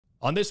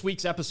On this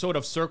week's episode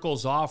of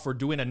Circles Off, we're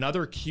doing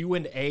another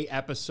Q&A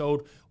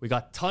episode. We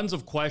got tons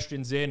of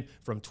questions in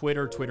from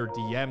Twitter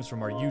DMs,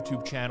 from our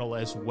YouTube channel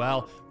as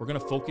well. We're going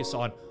to focus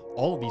on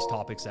all of these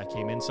topics that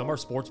came in. Some are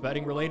sports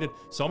betting related.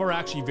 Some are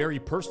actually very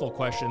personal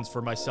questions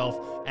for myself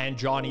and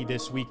Johnny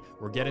this week.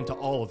 We're getting to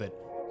all of it.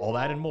 All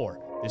that and more.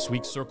 This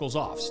week's Circles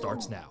Off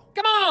starts now.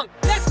 Come on,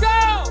 let's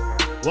go!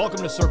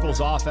 Welcome to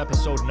Circles Off,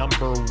 episode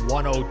number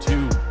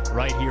 102,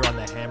 right here on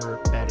the Hammer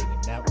Betting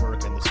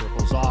Network and the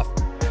Circles Off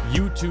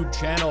YouTube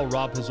channel.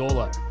 Rob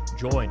Pizzola,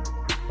 joined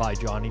by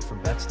Johnny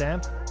from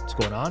BetStamp. What's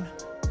going on?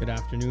 Good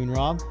afternoon,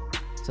 Rob.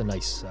 It's a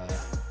nice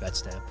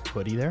BetStamp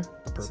hoodie there,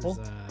 the purple.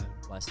 This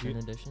is, Western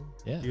edition.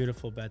 Yeah,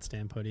 beautiful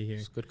BetStamp hoodie here.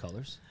 it's good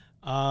colors.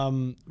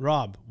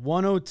 Rob,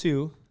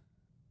 102.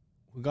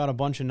 We got a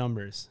bunch of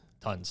numbers.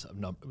 Tons of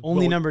numbers.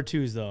 Only number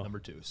twos, though. Number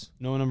twos.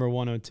 No number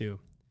 102.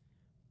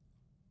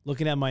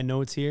 Looking at my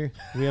notes here,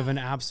 we have an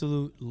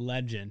absolute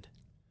legend.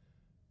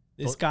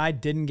 This guy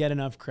didn't get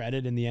enough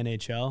credit in the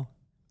NHL.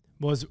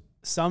 Was,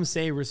 some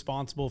say,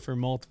 responsible for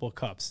multiple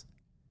cups.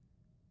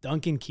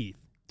 Duncan Keith.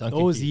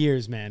 Those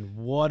years, man,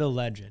 what a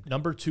legend.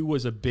 Number two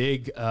was a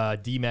big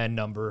D-man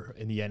number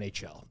in the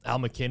NHL. Al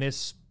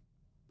MacInnis,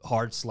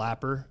 hard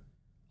slapper,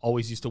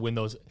 always used to win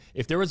those.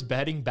 If there was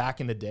betting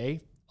back in the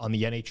day on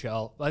the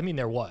NHL, I mean,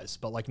 there was,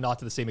 but like not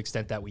to the same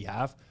extent that we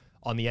have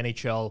on the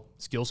NHL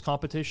skills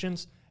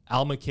competitions.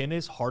 Al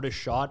MacInnis, hardest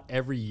shot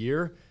every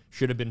year,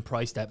 should have been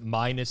priced at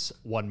minus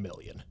 1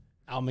 million.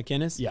 Al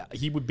MacInnis? Yeah,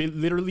 he would be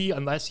literally,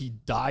 unless he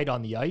died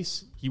on the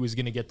ice, he was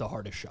going to get the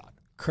hardest shot.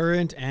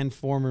 Current and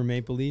former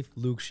Maple Leaf,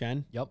 Luke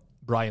Schenn. Yep.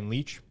 Brian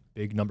Leach,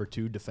 big number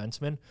two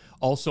defenseman.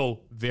 Also,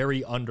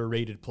 very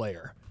underrated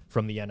player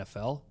from the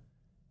NFL,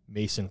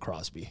 Mason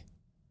Crosby.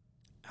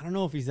 I don't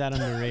know if he's that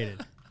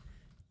underrated.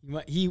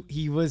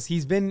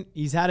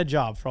 He's had a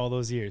job for all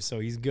those years, so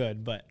he's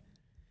good, but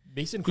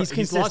Mason Crosby,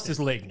 he's lost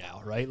his leg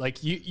now, right?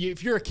 Like,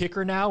 if you're a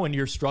kicker now and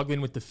you're struggling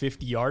with the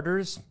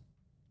 50-yarders,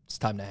 it's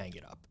time to hang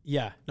it up.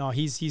 Yeah, no,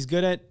 he's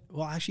good at,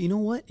 well, actually, you know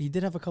what? He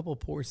did have a couple of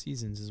poor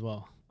seasons as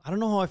well. I don't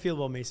know how I feel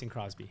about Mason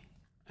Crosby.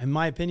 In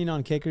my opinion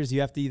on kickers, you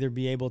have to either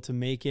be able to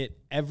make it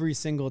every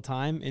single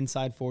time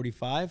inside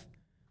 45,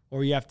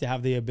 or you have to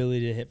have the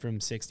ability to hit from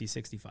 60,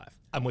 65.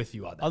 I'm with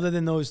you on that. Other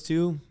than those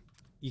two,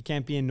 you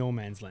can't be in no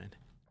man's land.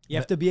 You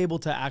have to be able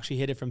to actually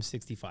hit it from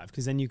 65,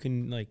 because then you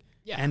can,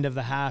 end of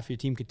the half, your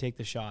team could take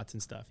the shots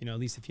and stuff, at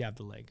least if you have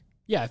the leg.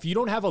 Yeah, if you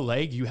don't have a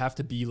leg, you have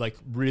to be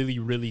really,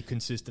 really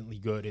consistently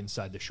good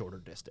inside the shorter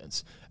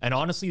distance. And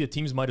honestly, the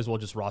teams might as well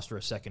just roster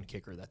a second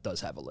kicker that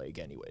does have a leg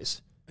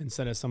anyways.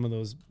 Instead of some of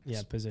those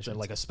positions.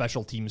 Like a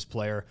special teams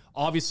player.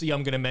 Obviously,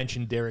 I'm going to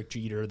mention Derek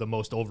Jeter, the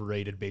most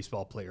overrated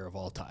baseball player of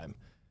all time.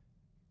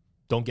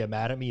 Don't get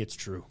mad at me. It's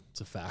true.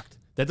 It's a fact.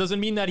 That doesn't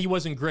mean that he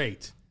wasn't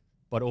great,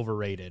 but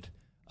overrated.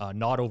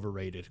 Not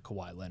overrated,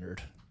 Kawhi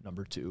Leonard,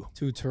 number two.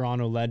 Two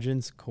Toronto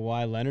legends,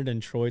 Kawhi Leonard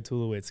and Troy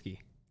Tulowitzki.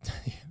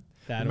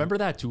 Remember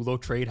that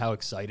Tulo trade, how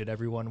excited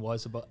everyone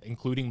was about,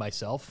 including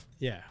myself?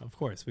 Yeah, of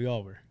course. We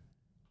all were.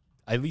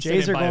 At least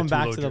Jays are going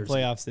back to the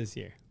playoffs this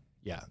year.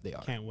 Yeah, they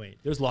are. Can't wait.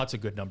 There's lots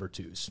of good number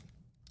twos.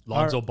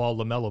 Lonzo Ball,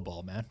 LaMelo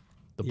Ball, man.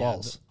 The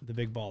balls. The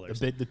big ballers.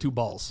 The two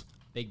balls.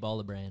 Big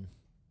baller brand.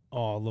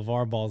 Oh,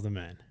 LeVar Ball's the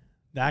man.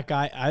 That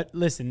guy,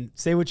 listen,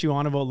 say what you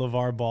want about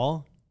LeVar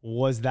Ball.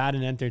 Was that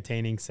an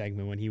entertaining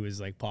segment when he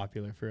was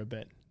popular for a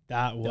bit?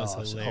 That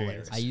was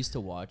hilarious. I used to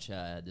watch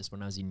this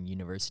when I was in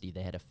university.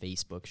 They had a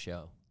Facebook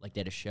show. They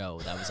had a show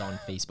that was on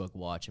Facebook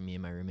Watch, and me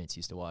and my roommates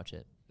used to watch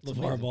it.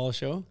 LeVar Ball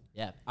show?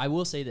 Yeah. I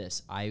will say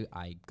this.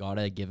 I got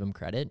to give him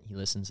credit. He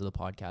listens to the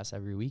podcast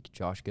every week.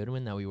 Josh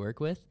Goodwin that we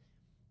work with.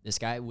 This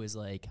guy was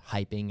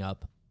hyping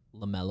up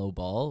LaMelo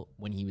Ball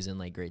when he was in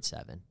grade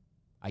 7.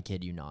 I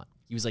kid you not.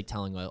 He was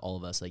telling all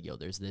of us yo,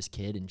 there's this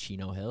kid in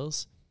Chino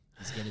Hills.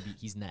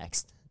 He's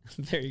next.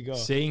 There you go.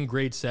 Saying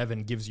grade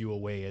 7 gives you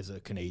away as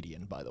a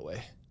Canadian, by the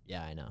way.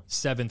 Yeah, I know.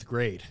 7th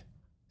grade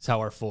is how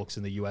our folks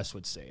in the U.S.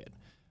 would say it.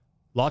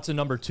 Lots of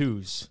number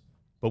twos,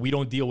 but we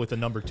don't deal with the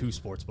number 2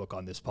 sportsbook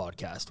on this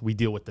podcast. We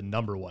deal with the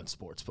number 1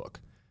 sportsbook.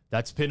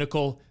 That's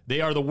Pinnacle. They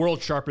are the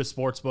world's sharpest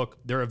sportsbook.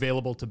 They're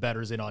available to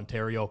bettors in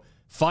Ontario.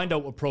 Find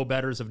out what pro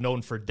bettors have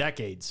known for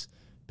decades.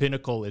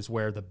 Pinnacle is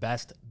where the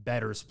best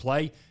bettors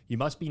play. You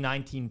must be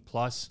 19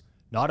 plus,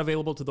 not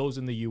available to those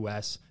in the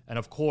U.S. And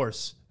of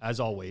course, as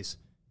always,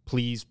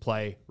 please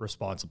play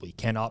responsibly.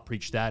 Cannot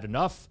preach that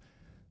enough.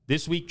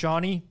 This week,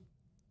 Johnny,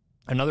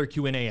 another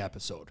Q&A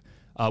episode.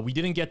 We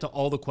didn't get to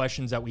all the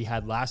questions that we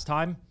had last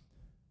time.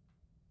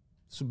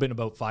 This has been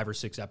about 5 or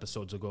 6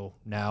 episodes ago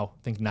now.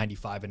 I think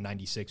 95 and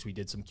 96 we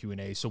did some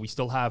Q&A. So we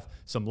still have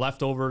some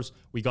leftovers.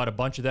 We got a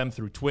bunch of them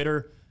through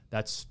Twitter.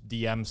 That's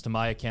DMs to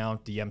my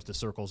account, DMs to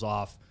Circles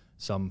Off,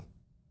 some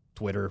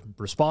Twitter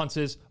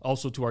responses.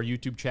 Also to our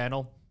YouTube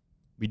channel.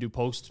 We do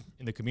post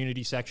in the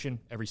community section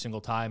every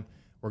single time.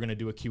 We're going to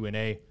do a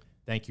Q&A.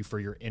 Thank you for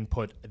your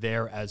input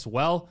there as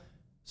well.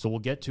 So we'll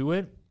get to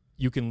it.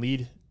 You can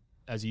lead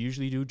as you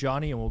usually do,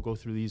 Johnny, and we'll go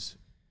through these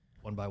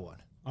one by one.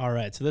 All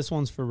right, so this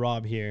one's for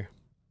Rob here.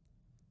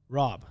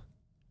 Rob,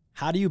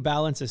 how do you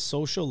balance a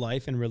social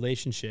life and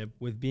relationship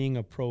with being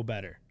a pro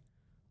bettor?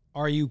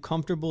 Are you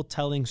comfortable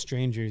telling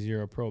strangers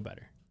you're a pro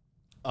bettor?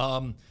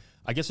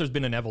 I guess there's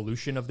been an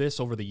evolution of this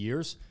over the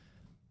years.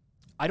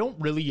 I don't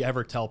really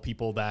ever tell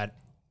people that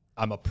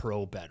I'm a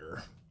pro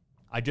bettor.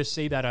 I just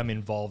say that I'm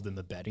involved in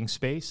the betting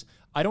space.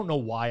 I don't know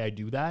why I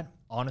do that,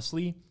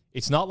 honestly.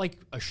 It's not like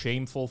a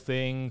shameful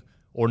thing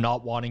or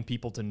not wanting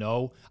people to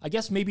know. I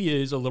guess maybe it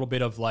is a little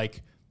bit of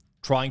like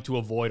trying to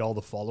avoid all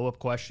the follow-up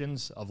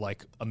questions of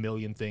like a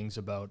million things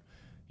about,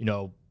 you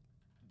know,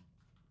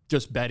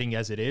 just betting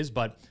as it is.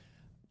 But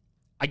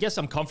I guess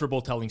I'm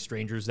comfortable telling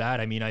strangers that.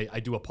 I mean, I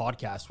do a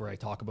podcast where I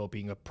talk about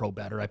being a pro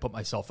bettor. I put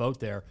myself out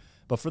there.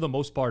 But for the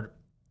most part,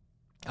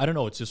 I don't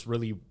know. It's just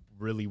really,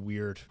 really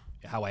weird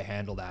how I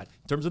handle that.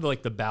 In terms of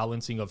like the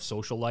balancing of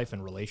social life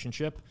and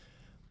relationship,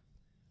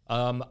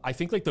 I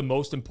think like the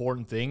most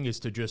important thing is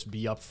to just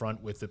be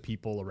upfront with the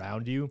people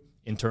around you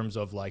in terms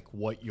of like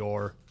what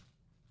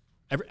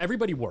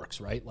everybody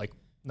works, right? Like,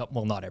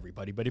 not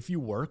everybody, but if you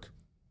work,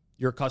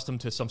 you're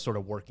accustomed to some sort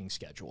of working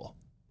schedule.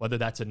 Whether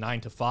that's a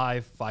 9 to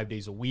 5, 5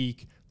 days a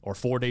week, or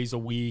 4 days a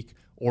week,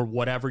 or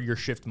whatever your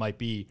shift might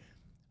be,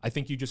 I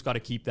think you just got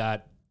to keep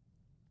that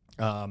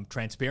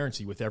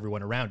transparency with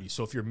everyone around you.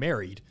 So if you're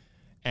married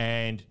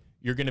and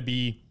you're going to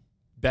be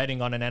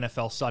betting on an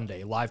NFL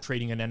Sunday, live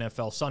trading an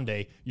NFL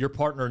Sunday, your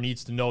partner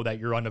needs to know that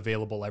you're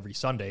unavailable every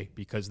Sunday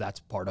because that's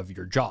part of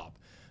your job.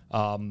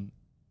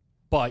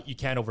 But you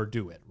can't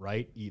overdo it,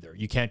 right? Either.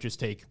 You can't just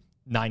take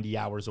 90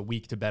 hours a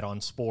week to bet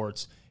on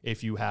sports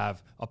if you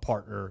have a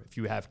partner, if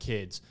you have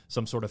kids,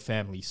 some sort of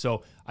family.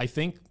 So I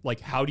think, like,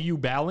 how do you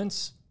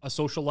balance a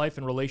social life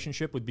and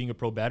relationship with being a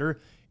pro bettor?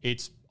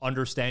 It's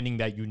understanding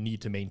that you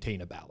need to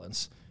maintain a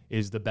balance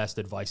is the best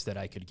advice that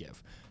I could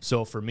give.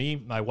 So for me,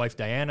 my wife,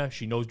 Diana,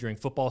 she knows during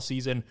football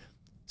season,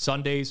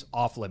 Sundays,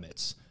 off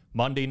limits.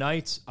 Monday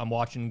nights, I'm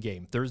watching the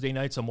game. Thursday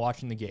nights, I'm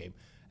watching the game.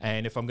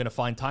 And if I'm going to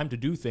find time to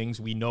do things,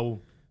 we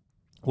know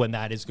when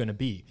that is going to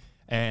be.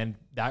 And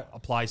that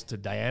applies to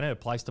Diana, it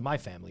applies to my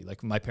family.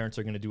 Like, my parents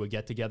are going to do a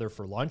get-together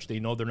for lunch. They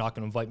know they're not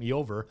going to invite me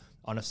over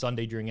on a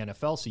Sunday during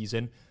NFL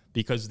season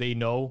because they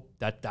know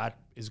that that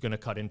is going to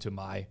cut into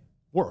my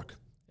work,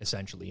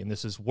 essentially. And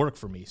this is work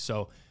for me.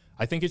 So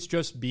I think it's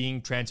just being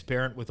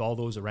transparent with all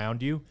those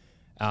around you,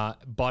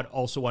 but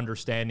also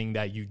understanding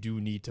that you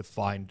do need to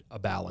find a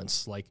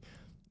balance. Like,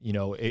 you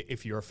know,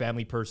 if you're a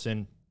family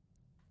person,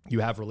 you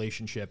have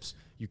relationships,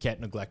 you can't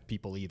neglect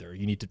people either.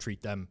 You need to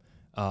treat them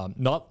I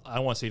don't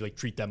want to say like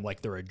treat them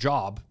like they're a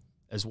job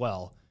as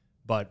well,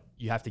 but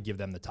you have to give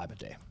them the time of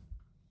day.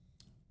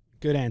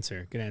 Good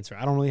answer. Good answer.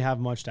 I don't really have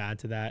much to add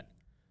to that.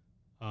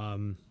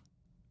 I'm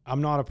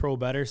not a pro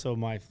bettor, so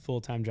my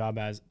full-time job,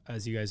 as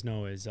you guys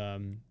know, is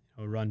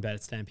run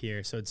BetStamp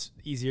here. So it's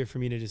easier for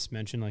me to just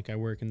mention like I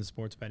work in the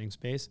sports betting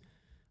space.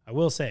 I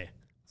will say,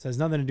 this has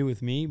nothing to do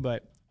with me,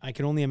 but I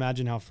can only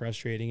imagine how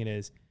frustrating it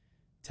is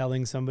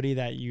telling somebody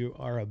that you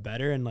are a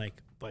bettor and like,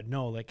 but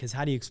no, like, because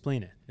how do you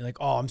explain it? You're like,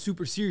 oh, I'm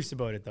super serious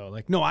about it, though.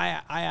 Like, no,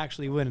 I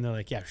actually win. And they're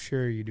like, yeah,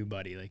 sure you do,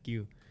 buddy. Like,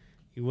 you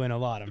win a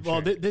lot, I'm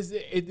sure.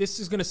 This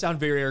is going to sound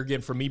very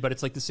arrogant for me, but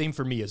it's like the same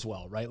for me as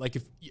well, right? Like,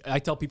 if I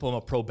tell people I'm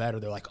a pro bettor,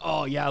 they're like,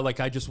 oh, yeah,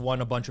 like I just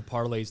won a bunch of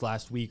parlays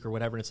last week or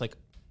whatever. And it's like,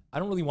 I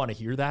don't really want to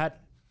hear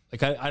that.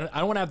 Like, I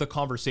don't want to have the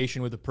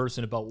conversation with a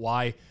person about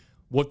why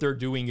what they're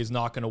doing is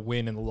not going to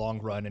win in the long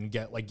run and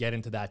get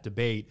into that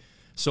debate.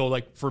 So,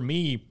 like, for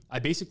me, I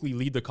basically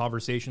lead the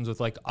conversations with,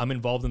 like, I'm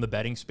involved in the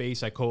betting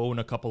space. I co-own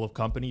a couple of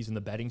companies in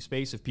the betting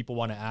space. If people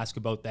want to ask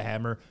about the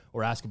Hammer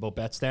or ask about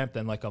BetStamp,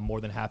 then, like, I'm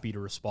more than happy to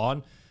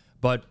respond.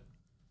 But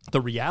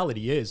the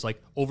reality is,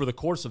 like, over the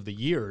course of the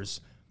years,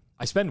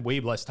 I spend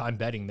way less time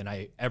betting than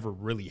I ever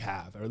really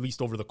have, or at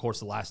least over the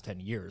course of the last 10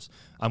 years.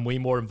 I'm way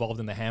more involved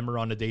in the Hammer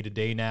on a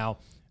day-to-day now.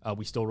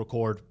 We still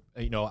record.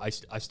 You know, I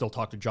still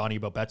talk to Johnny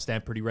about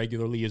BetStamp pretty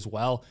regularly as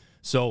well.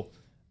 So,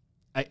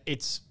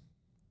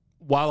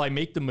 while I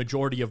make the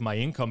majority of my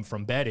income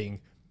from betting,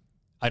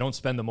 I don't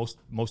spend the most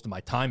of my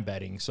time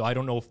betting. So I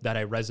don't know if that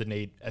I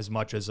resonate as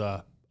much as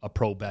a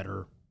pro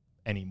bettor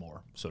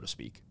anymore, so to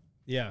speak.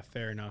 Yeah,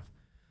 fair enough.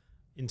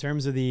 In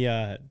terms of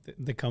the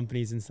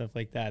companies and stuff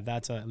like that,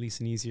 that's at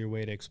least an easier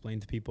way to explain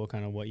to people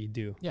kind of what you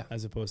do,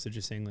 as opposed to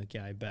just saying like,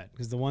 yeah, I bet.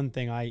 Because the one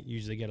thing I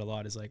usually get a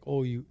lot is like,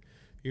 oh, you're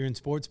in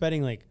sports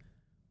betting, like,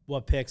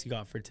 what picks you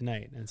got for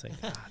tonight? And it's like,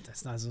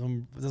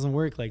 it doesn't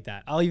work like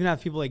that. I'll even have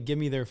people like give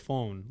me their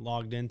phone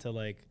logged into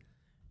like,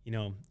 you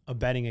know, a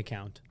betting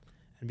account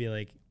and be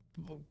like,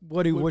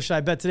 what should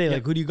I bet today? Yeah.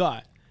 Like, who do you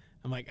got?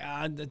 I'm like,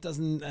 I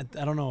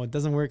don't know. It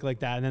doesn't work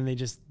like that. And then they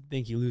just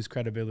think you lose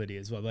credibility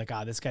as well. Like,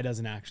 this guy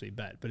doesn't actually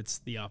bet, but it's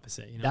the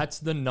opposite. You know? That's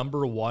the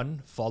number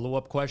one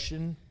follow-up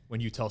question when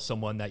you tell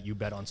someone that you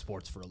bet on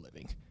sports for a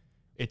living.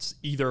 It's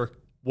either,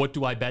 what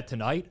do I bet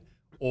tonight?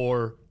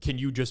 Or can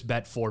you just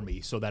bet for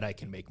me so that I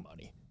can make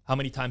money? How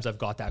many times I've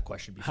got that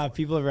question before? Have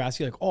people ever asked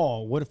you like,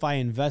 oh, what if I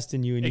invest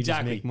in you and you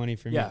just make money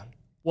for me? Yeah.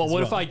 Well,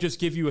 what if I just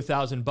give you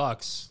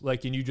 $1,000,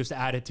 like, and you just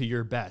add it to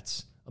your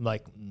bets? I'm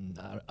like,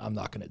 I'm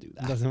not going to do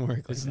that. It doesn't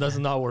work. It does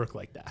not work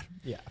like that.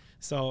 Yeah.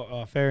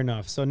 So fair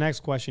enough. So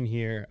next question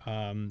here,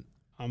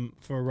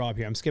 for Rob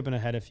here. I'm skipping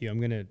ahead a few. I'm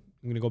gonna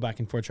go back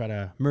and forth, try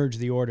to merge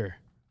the order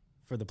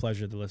for the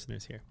pleasure of the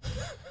listeners here.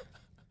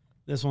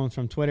 This one's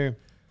from Twitter.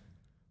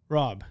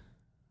 Rob,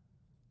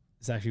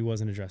 this actually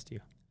wasn't addressed to you.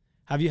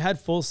 Have you had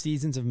full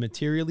seasons of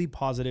materially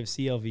positive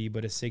CLV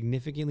but a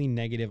significantly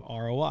negative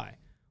ROI?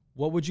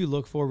 What would you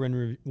look for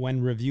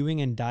when reviewing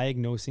and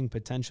diagnosing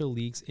potential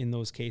leaks in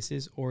those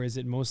cases, or is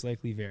it most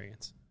likely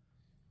variance?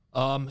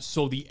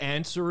 So the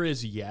answer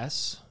is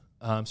yes.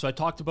 So I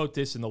talked about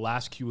this in the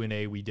last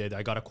Q&A we did.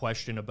 I got a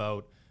question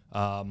about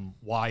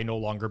why I no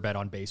longer bet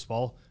on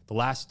baseball. The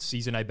last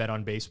season I bet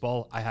on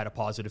baseball, I had a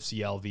positive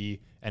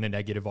CLV and a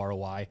negative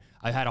ROI.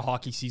 I had a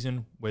hockey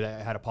season where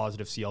I had a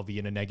positive CLV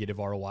and a negative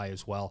ROI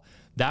as well.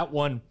 That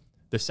one,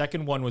 the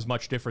second one was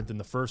much different than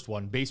the first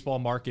one. Baseball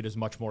market is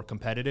much more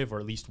competitive, or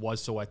at least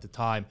was so at the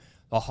time.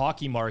 The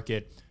hockey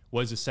market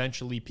was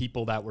essentially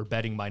people that were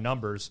betting my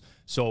numbers.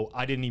 So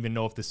I didn't even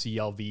know if the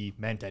CLV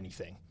meant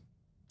anything,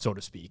 so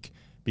to speak,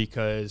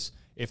 because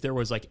if there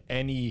was like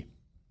any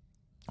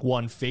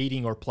one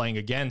fading or playing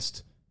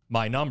against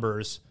my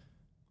numbers,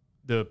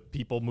 the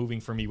people moving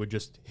for me would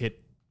just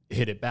hit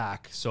it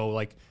back. So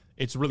like,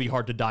 it's really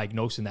hard to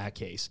diagnose in that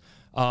case.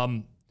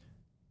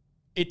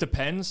 It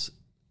depends,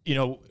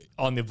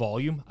 on the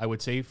volume, I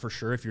would say for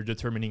sure, if you're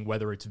determining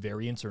whether it's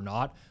variance or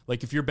not.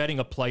 Like if you're betting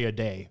a play a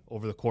day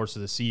over the course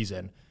of the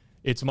season,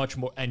 it's much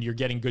more, and you're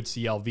getting good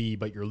CLV,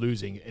 but you're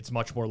losing, it's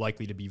much more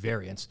likely to be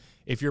variance.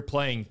 If you're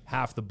playing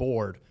half the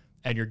board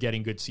and you're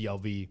getting good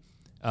CLV,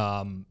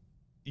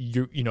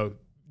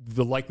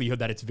 the likelihood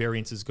that its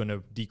variance is going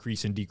to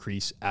decrease and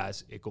decrease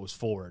as it goes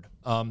forward.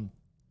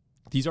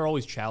 These are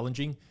always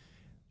challenging.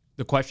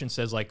 The question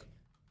says, like,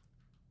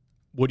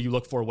 what do you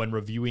look for when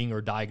reviewing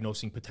or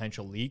diagnosing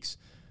potential leaks?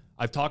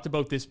 I've talked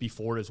about this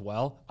before as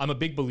well. I'm a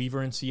big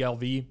believer in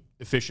CLV,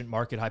 efficient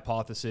market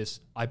hypothesis.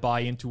 I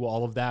buy into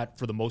all of that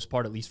for the most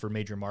part, at least for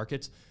major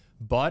markets.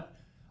 But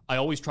I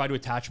always try to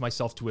attach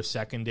myself to a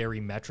secondary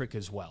metric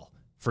as well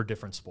for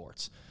different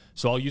sports.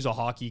 So I'll use a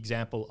hockey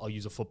example. I'll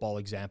use a football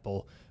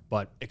example.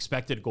 But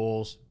expected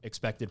goals,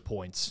 expected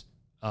points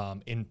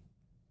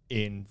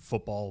in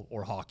football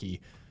or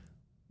hockey,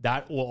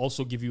 that will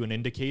also give you an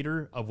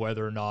indicator of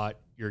whether or not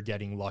you're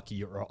getting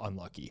lucky or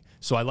unlucky.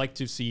 So I like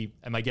to see,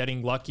 am I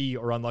getting lucky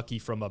or unlucky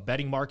from a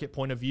betting market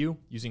point of view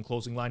using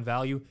closing line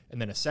value, and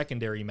then a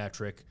secondary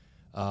metric,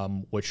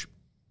 which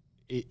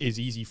is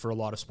easy for a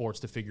lot of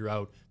sports to figure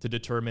out, to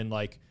determine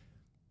like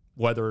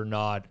whether or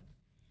not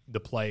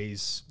the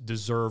plays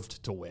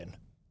deserved to win,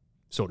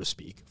 so to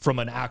speak, from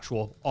an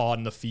actual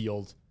on the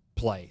field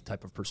play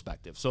type of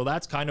perspective. So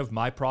that's kind of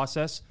my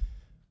process.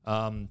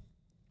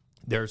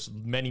 There's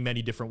many,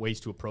 many different ways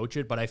to approach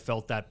it, but I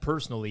felt that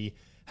personally,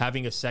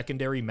 having a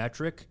secondary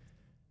metric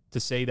to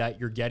say that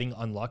you're getting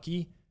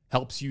unlucky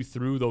helps you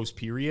through those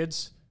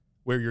periods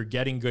where you're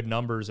getting good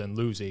numbers and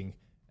losing.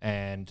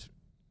 And,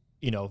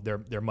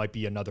 there might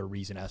be another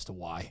reason as to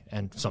why.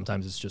 And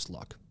sometimes it's just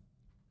luck.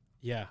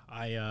 Yeah.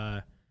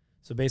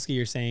 So basically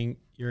you're saying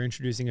you're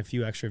introducing a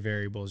few extra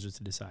variables just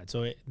to decide.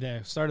 So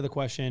the start of the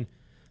question,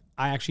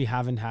 I actually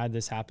haven't had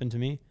this happen to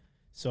me.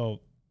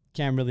 So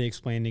can't really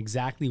explain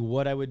exactly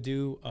what I would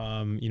do,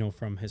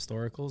 from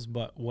historicals.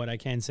 But what I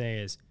can say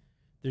is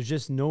there's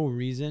just no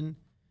reason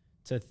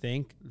to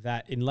think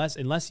that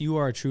unless you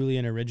are truly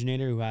an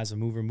originator who has a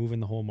mover moving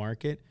the whole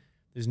market,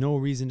 there's no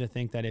reason to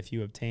think that if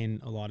you obtain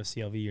a lot of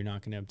CLV, you're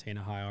not going to obtain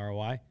a high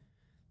ROI. I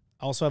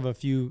also have a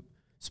few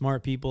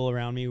smart people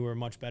around me who are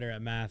much better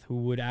at math who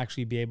would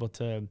actually be able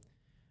to.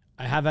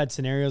 I have had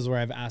scenarios where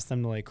I've asked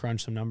them to like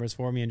crunch some numbers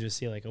for me and just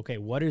see like, okay,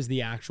 what is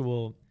the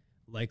actual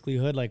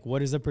likelihood? Like,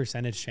 what is the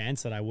percentage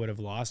chance that I would have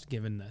lost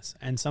given this?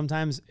 And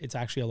sometimes it's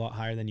actually a lot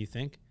higher than you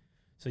think.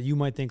 So you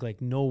might think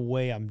like, no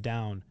way I'm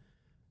down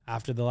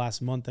after the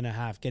last month and a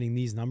half getting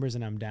these numbers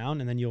and I'm down.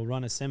 And then you'll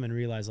run a sim and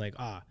realize like,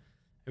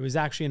 it was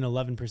actually an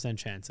 11%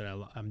 chance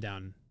that I'm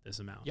down this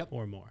amount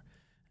or more.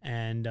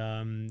 And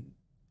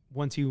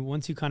once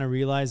you kind of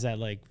realize that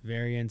like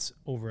variance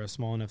over a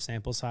small enough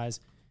sample size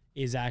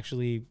is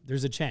actually,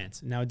 there's a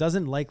chance. Now it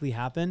doesn't likely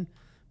happen,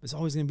 but it's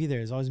always going to be there.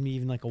 There's always going to be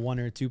even like a 1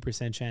 or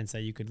 2% chance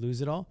that you could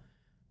lose it all.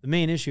 The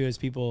main issue is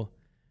people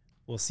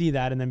will see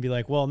that and then be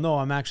like, well, no,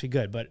 I'm actually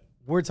good. But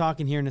we're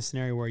talking here in a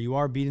scenario where you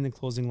are beating the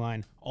closing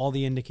line. All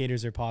the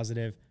indicators are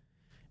positive.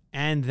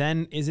 And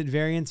then is it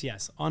variance?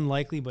 Yes.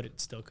 Unlikely, but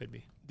it still could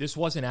be. This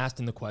wasn't asked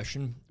in the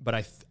question, but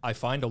I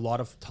find a lot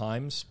of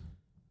times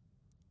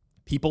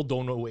people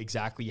don't know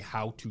exactly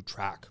how to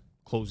track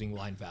closing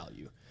line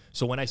value.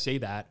 So when I say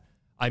that,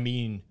 I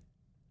mean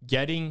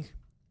getting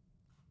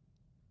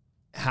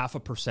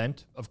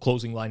 0.5% of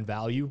closing line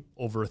value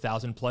over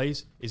 1,000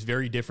 plays is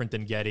very different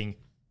than getting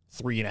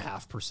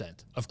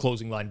 3.5% of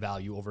closing line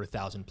value over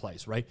 1,000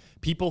 plays, right?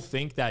 People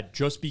think that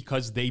just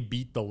because they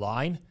beat the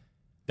line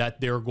that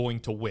they're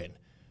going to win.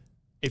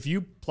 If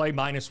you play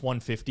minus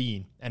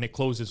 115 and it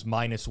closes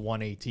minus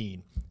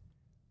 118,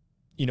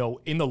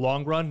 in the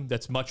long run,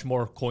 that's much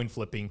more coin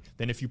flipping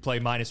than if you play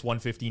minus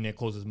 115 and it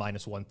closes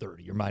minus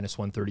 130 or minus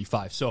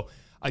 135. So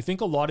I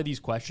think a lot of these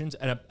questions,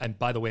 and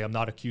by the way, I'm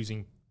not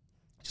accusing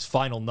just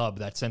Final Nub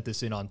that sent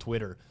this in on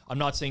Twitter. I'm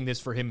not saying this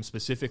for him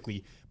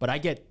specifically, but I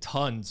get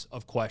tons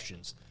of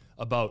questions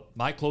about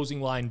my closing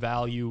line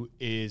value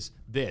is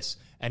this.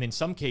 And in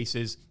some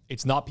cases,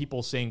 it's not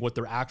people saying what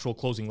their actual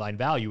closing line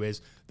value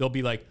is. They'll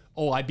be like,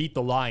 oh, I beat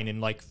the line in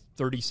like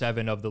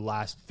 37 of the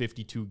last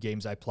 52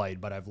 games I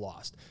played, but I've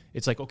lost.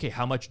 It's like, okay,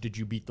 how much did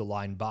you beat the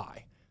line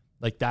by?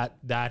 Like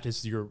that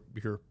is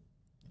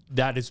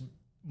that is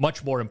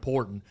much more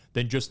important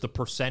than just the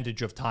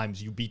percentage of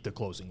times you beat the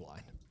closing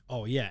line.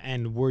 Oh, yeah.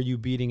 And were you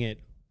beating it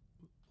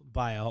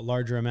by a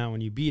larger amount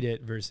when you beat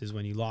it versus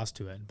when you lost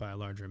to it by a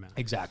larger amount?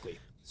 Exactly.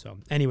 So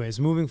anyways,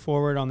 moving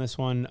forward on this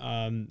one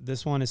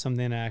is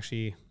something that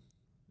actually,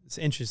 it's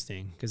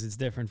interesting because it's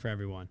different for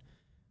everyone.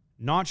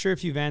 Not sure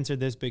if you've answered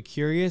this, but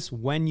curious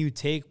when you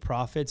take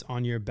profits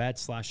on your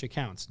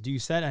bets/accounts. Do you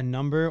set a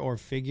number or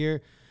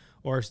figure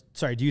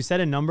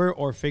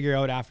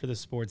out after the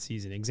sports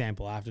season?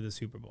 Example, after the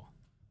Super Bowl.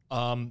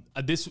 I'm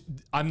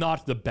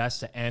not the best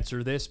to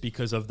answer this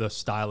because of the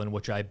style in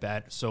which I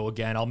bet. So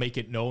again, I'll make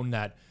it known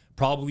that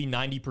probably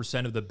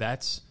 90% of the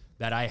bets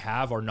that I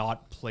have are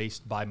not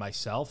placed by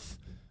myself.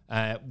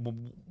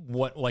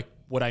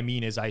 What I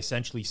mean is I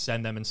essentially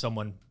send them and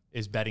someone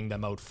is betting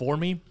them out for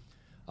me.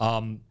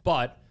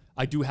 But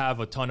I do have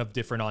a ton of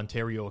different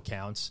Ontario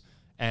accounts,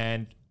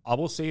 and I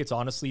will say it's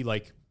honestly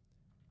like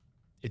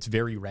it's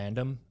very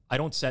random. I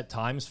don't set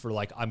times for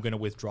like I'm going to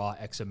withdraw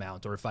X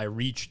amount, or if I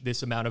reach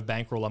this amount of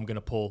bankroll, I'm going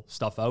to pull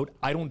stuff out.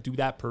 I don't do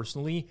that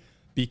personally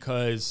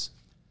because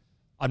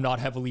I'm not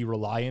heavily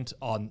reliant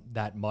on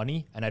that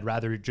money, and I'd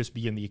rather it just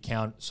be in the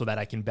account so that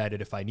I can bet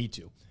it if I need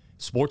to.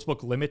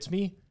 Sportsbook limits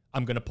me.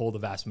 I'm going to pull the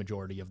vast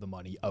majority of the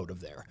money out of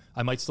there.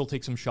 I might still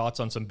take some shots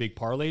on some big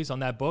parlays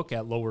on that book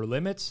at lower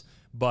limits,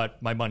 but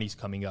my money's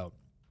coming out.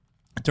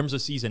 In terms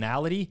of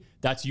seasonality,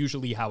 that's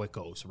usually how it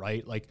goes,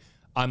 right? Like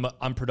I'm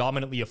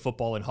predominantly a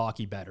football and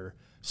hockey bettor,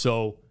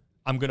 so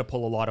I'm going to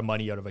pull a lot of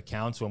money out of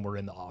accounts when we're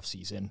in the off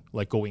season,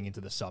 like going into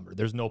the summer.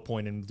 There's no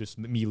point in just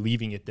me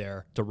leaving it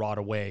there to rot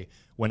away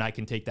when I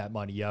can take that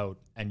money out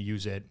and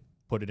use it,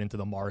 put it into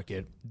the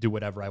market, do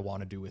whatever I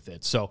want to do with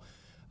it. So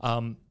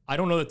I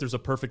don't know that there's a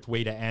perfect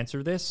way to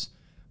answer this,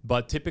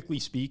 but typically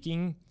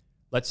speaking,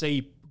 let's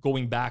say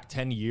going back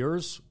 10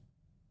 years,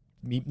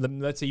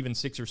 let's say even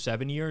 6 or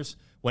 7 years,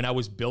 when I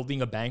was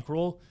building a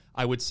bankroll,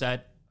 I would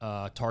set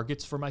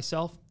targets for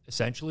myself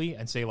essentially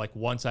and say like,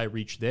 once I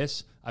reach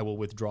this, I will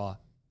withdraw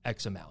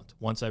X amount.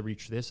 Once I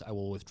reach this, I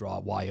will withdraw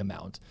Y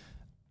amount.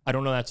 I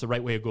don't know that's the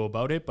right way to go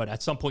about it, but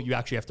at some point you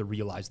actually have to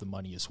realize the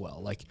money as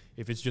well. Like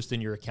if it's just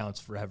in your accounts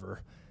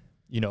forever,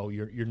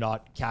 you're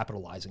not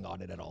capitalizing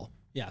on it at all.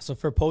 Yeah, so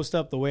for post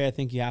up, the way I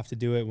think you have to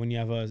do it when you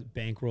have a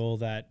bankroll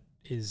that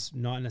is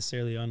not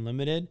necessarily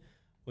unlimited,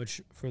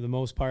 which for the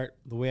most part,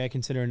 the way I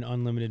consider an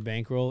unlimited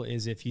bankroll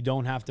is if you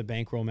don't have to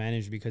bankroll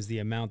manage because the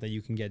amount that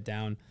you can get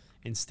down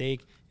in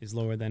stake is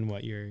lower than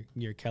what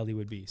your Kelly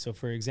would be. So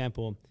for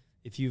example,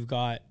 if you've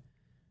got,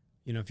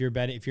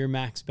 if your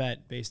max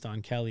bet based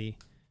on Kelly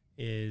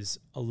is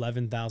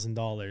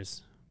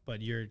 $11,000,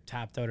 but you're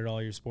tapped out at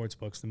all your sports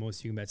books, the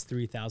most you can bet is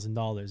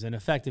 $3,000. And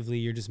effectively,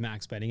 you're just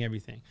max betting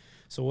everything.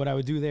 So what I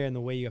would do there, and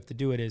the way you have to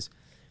do it is,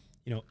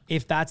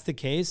 if that's the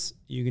case,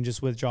 you can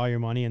just withdraw your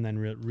money and then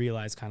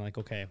realize kind of like,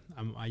 okay,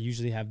 I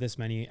usually have this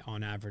many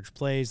on average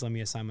plays. Let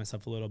me assign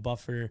myself a little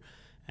buffer,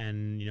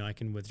 and I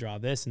can withdraw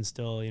this and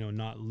still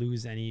not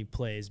lose any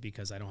plays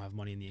because I don't have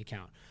money in the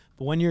account.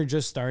 But when you're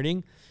just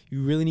starting,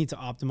 you really need to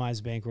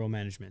optimize bankroll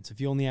management. So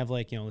if you only have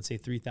let's say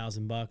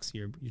 $3,000,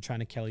 you're trying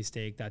to Kelly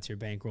stake, that's your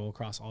bankroll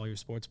across all your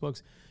sports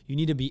books. You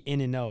need to be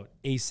in and out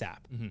ASAP,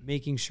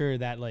 making sure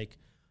that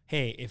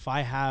hey, if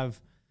I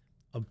have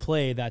a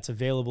play that's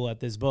available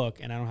at this book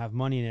and I don't have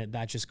money in it,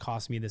 that just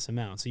cost me this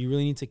amount. So you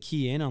really need to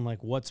key in on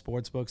what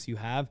sports books you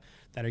have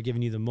that are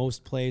giving you the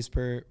most plays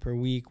per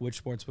week, which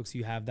sports books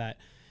you have that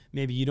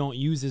maybe you don't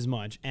use as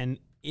much. And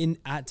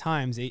at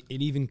times it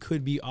even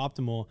could be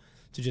optimal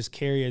to just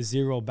carry a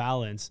zero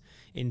balance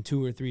in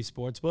 2 or 3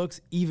 sports books,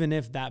 even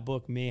if that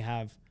book may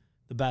have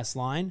the best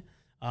line.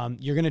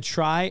 You're going to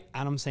try,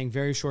 and I'm saying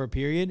very short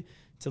period,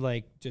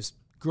 to just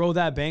grow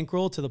that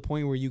bankroll to the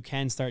point where you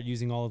can start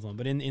using all of them.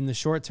 But in the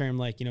short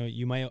term,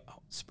 you might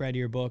spread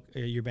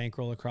your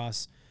bankroll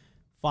across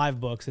 5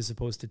 books as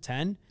opposed to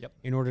 10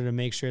 in order to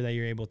make sure that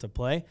you're able to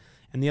play.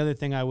 And the other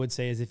thing I would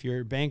say is if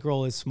your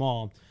bankroll is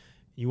small,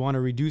 you want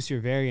to reduce your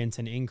variance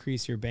and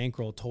increase your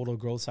bankroll total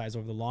growth size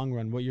over the long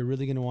run. What you're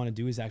really going to want to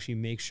do is actually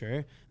make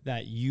sure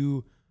that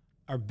you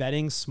are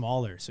betting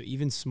smaller, so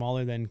even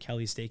smaller than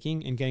Kelly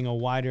staking, and getting a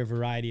wider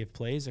variety of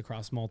plays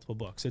across multiple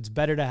books. So it's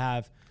better to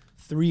have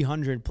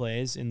 300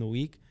 plays in the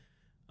week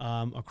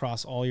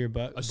across all your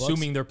books.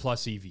 Assuming they're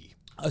plus EV.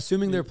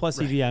 Assuming they're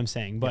plus EV, I'm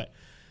saying. But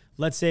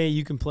let's say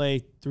you can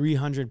play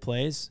 300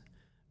 plays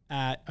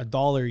at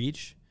 $1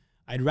 each.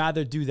 I'd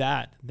rather do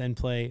that than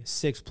play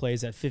 6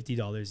 plays at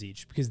 $50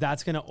 each, because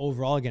that's going to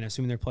overall, again,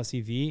 assuming they're plus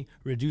EV,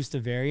 reduce the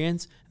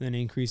variance and then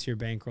increase your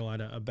bankroll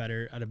at a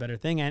better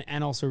thing,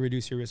 and also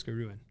reduce your risk of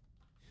ruin.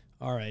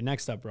 All right,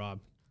 next up, Rob.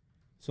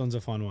 This one's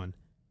a fun one.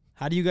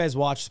 How do you guys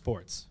watch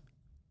sports?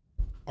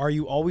 Are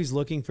you always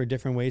looking for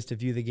different ways to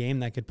view the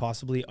game that could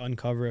possibly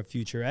uncover a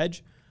future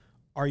edge?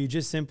 are you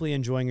just simply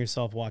enjoying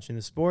yourself watching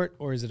the sport,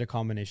 or is it a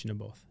combination of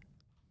both?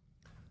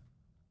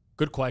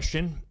 Good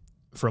question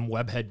from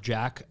Webhead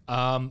Jack.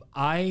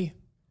 I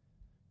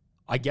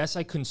guess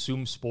I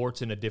consume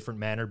sports in a different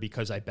manner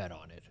because I bet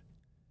on it.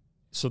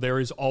 So there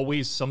is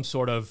always some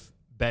sort of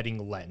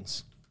betting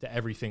lens to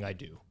everything I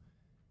do.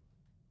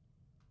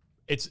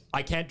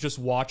 I can't just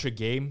watch a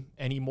game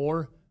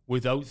anymore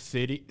without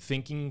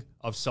thinking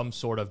of some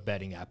sort of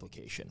betting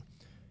application.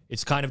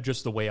 It's kind of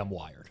just the way I'm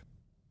wired.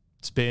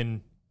 It's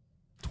been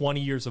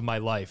 20 years of my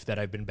life that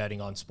I've been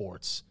betting on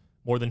sports,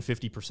 more than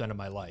 50% of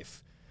my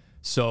life.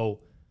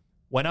 So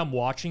when I'm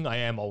watching, I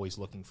am always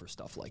looking for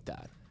stuff like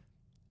that.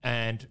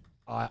 And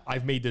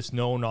I've made this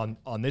known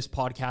on this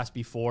podcast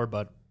before,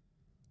 but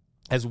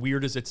as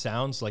weird as it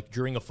sounds, like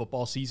during a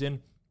football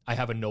season, I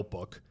have a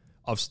notebook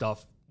of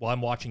stuff. While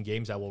I'm watching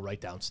games, I will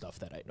write down stuff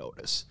that I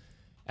notice.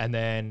 And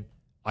then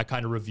I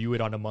kind of review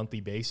it on a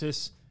monthly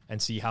basis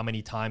and see how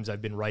many times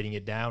I've been writing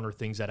it down or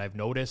things that I've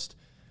noticed,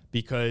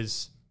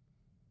 because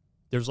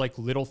there's like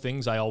little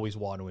things I always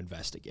want to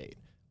investigate.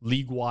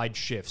 League-wide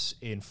shifts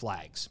in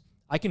flags.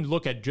 I can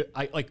look at,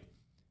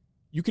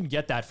 you can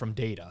get that from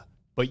data,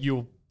 but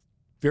you'll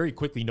very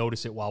quickly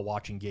notice it while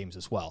watching games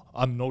as well.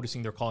 I'm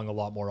noticing they're calling a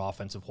lot more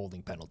offensive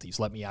holding penalties.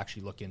 Let me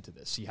actually look into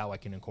this, see how I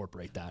can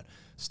incorporate that,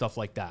 stuff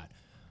like that.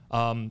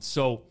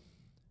 So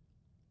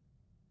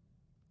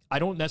I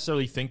don't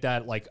necessarily think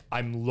that like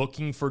I'm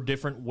looking for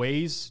different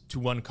ways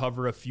to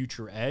uncover a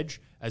future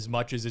edge as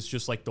much as it's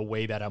just like the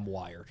way that I'm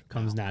wired.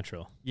 Comes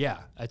natural. Yeah.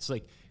 It's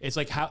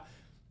like how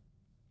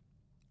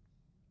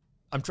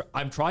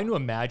I'm trying to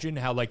imagine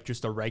how like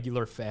just a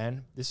regular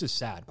fan, this is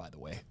sad by the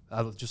way,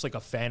 just like a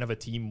fan of a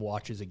team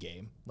watches a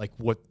game, like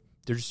what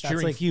they're just That's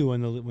cheering. like you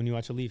when you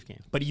watch a Leaf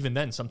game. But even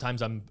then,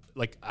 sometimes I'm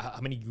like,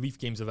 how many Leaf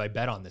games have I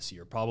bet on this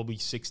year? Probably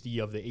 60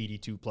 of the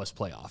 82 plus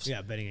playoffs.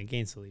 Yeah, betting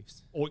against the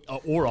Leafs.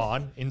 Or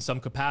on in some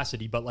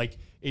capacity. But like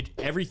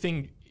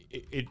everything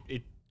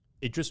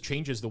just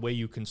changes the way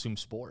you consume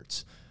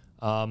sports.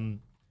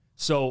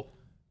 So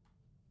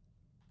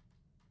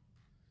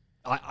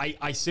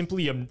I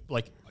simply am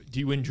like,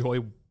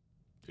 are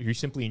you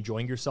simply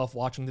enjoying yourself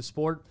watching the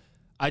sport?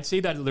 I'd say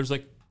that there's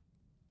like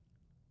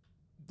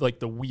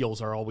the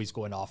wheels are always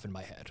going off in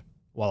my head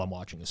while I'm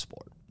watching a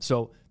sport.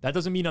 So that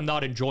doesn't mean I'm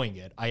not enjoying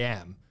it. I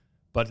am.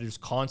 But there's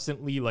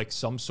constantly like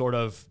some sort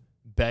of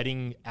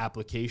betting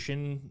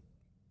application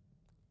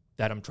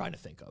that I'm trying to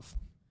think of.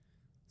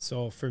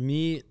 So for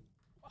me,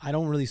 I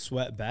don't really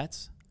sweat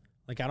bets.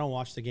 Like I don't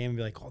watch the game and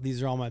be like, oh,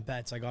 these are all my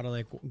bets. I got to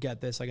like get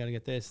this. I got to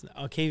get this.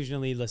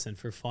 Occasionally, listen,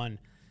 for fun,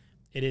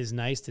 it is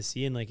nice to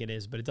see and like it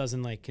is, but it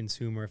doesn't like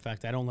consume or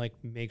affect. I don't like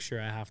make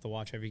sure I have to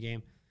watch every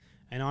game.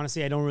 And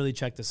honestly, I don't really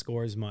check the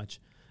scores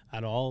much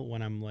at all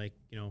when I'm like,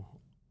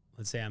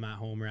 let's say I'm at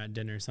home or at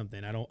dinner or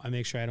something. I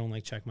make sure I don't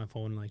like check my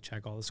phone and like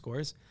check all the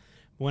scores.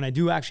 But when I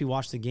do actually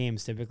watch the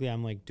games, typically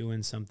I'm like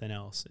doing something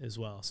else as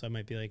well. So I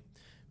might be like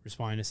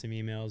responding to some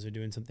emails or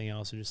doing something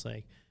else or just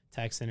like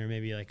texting or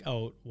maybe like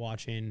out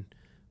watching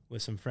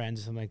with some friends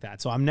or something like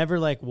that. So I'm never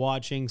like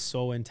watching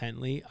so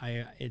intently.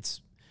 It's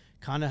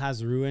kind of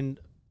has ruined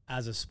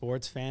as a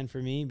sports fan for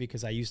me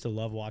because I used to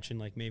love watching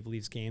like Maple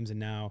Leafs games and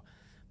now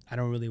I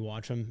don't really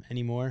watch them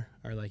anymore,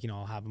 or like,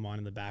 I'll have them on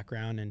in the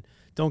background. And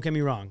don't get me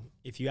wrong.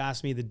 If you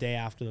ask me the day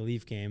after the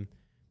Leaf game,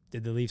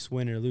 did the Leafs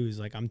win or lose?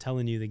 Like I'm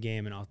telling you the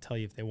game and I'll tell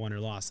you if they won or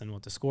lost and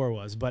what the score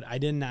was, but I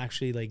didn't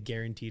actually like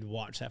guaranteed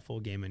watch that full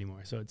game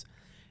anymore. So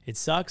it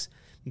sucks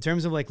in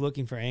terms of like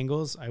looking for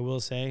angles. I will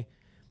say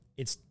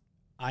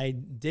I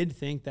did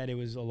think that it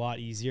was a lot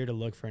easier to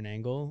look for an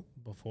angle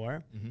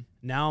before. Mm-hmm.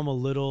 Now I'm a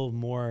little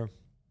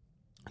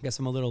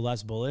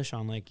less bullish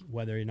on like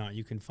whether or not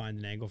you can find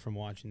an angle from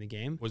watching the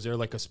game. Was there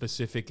like a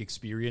specific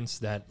experience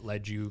that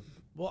led you?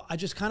 Well, I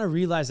just kind of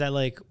realized that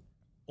like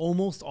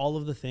almost all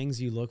of the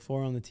things you look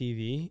for on the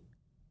TV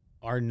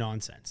are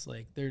nonsense.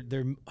 Like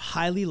they're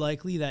highly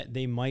likely that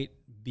they might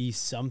be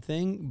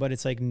something, but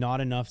it's like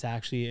not enough to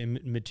actually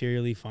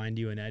materially find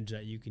you an edge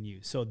that you can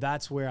use. So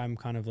that's where I'm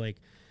kind of like,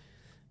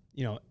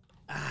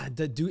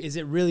 is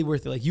it really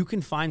worth it? Like you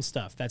can find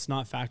stuff that's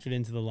not factored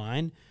into the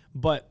line,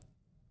 but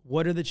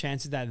what are the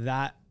chances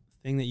that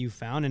thing that you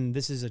found, and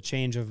this is a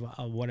change of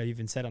what I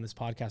even said on this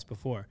podcast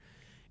before,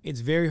 it's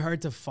very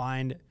hard to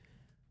find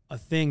a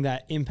thing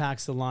that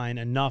impacts the line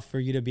enough for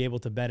you to be able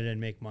to bet it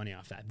and make money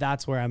off that.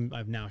 That's where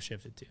I've now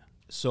shifted to.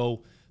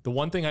 So the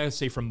one thing I would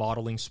say from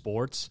modeling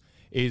sports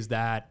is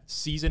that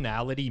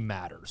seasonality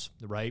matters,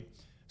 right?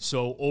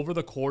 So over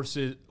the course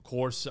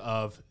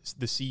of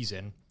the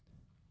season,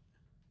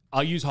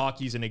 I'll use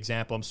hockey as an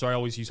example. I'm sorry I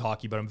always use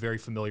hockey, but I'm very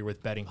familiar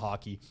with betting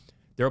hockey.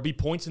 There will be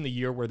points in the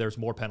year where there's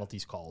more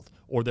penalties called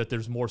or that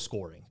there's more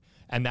scoring,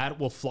 and that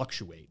will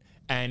fluctuate.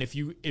 And if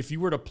you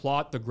were to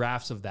plot the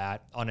graphs of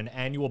that on an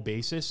annual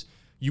basis,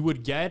 you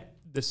would get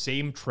the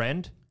same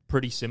trend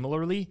pretty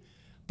similarly,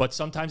 but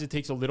sometimes it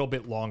takes a little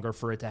bit longer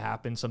for it to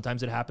happen.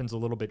 Sometimes it happens a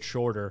little bit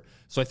shorter.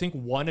 So I think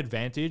one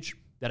advantage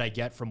that I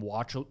get from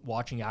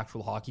watching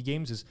actual hockey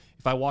games is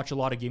if I watch a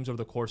lot of games over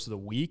the course of the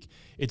week,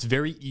 it's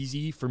very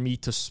easy for me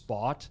to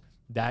spot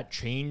that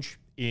change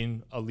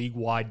in a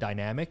league-wide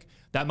dynamic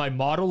that my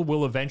model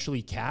will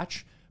eventually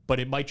catch, but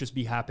it might just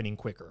be happening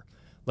quicker.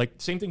 Like,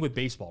 same thing with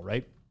baseball,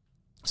 right?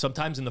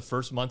 Sometimes in the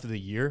first month of the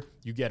year,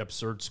 you get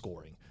absurd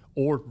scoring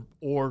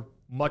or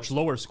much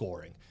lower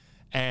scoring.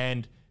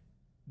 And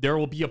there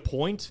will be a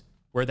point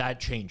where that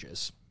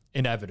changes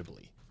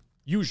inevitably.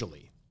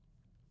 Usually.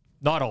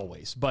 Not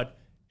always. But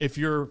if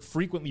you're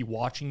frequently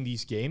watching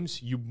these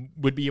games, you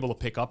would be able to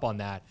pick up on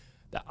that.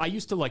 I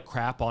used to like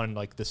crap on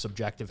like the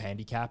subjective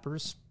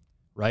handicappers,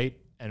 right?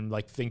 And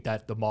like think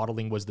that the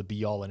modeling was the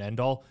be all and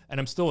end all. And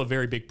I'm still a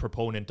very big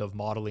proponent of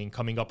modeling,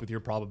 coming up with your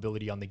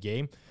probability on the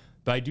game.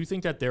 But I do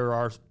think that there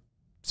are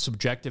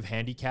subjective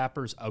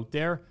handicappers out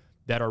there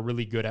that are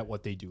really good at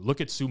what they do.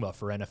 Look at Summa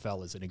for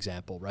NFL as an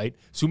example, right?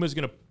 Summa is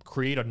going to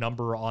create a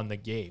number on the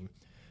game,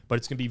 but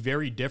it's going to be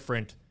very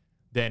different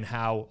than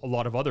how a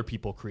lot of other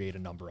people create a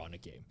number on a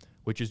game,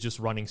 which is just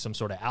running some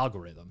sort of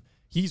algorithm.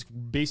 He's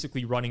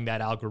basically running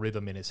that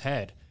algorithm in his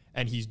head,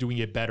 and he's doing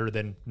it better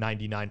than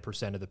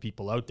 99% of the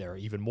people out there,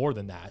 even more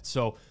than that.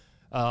 So,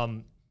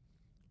 I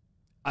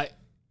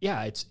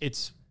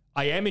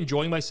am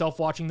enjoying myself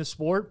watching the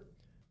sport,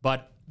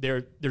 but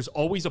there's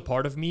always a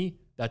part of me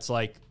that's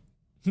like,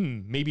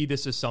 maybe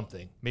this is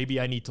something. Maybe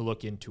I need to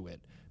look into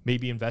it.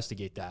 Maybe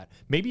investigate that.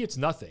 Maybe it's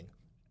nothing.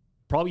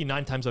 Probably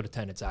 9 times out of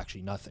 10, it's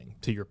actually nothing,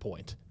 to your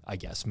point, I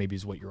guess, maybe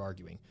is what you're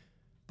arguing.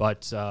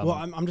 But well,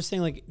 I'm just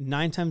saying, like,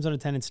 9 times out of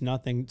 10, it's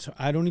nothing. So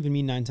I don't even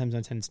mean 9 times out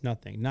of 10, it's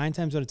nothing. 9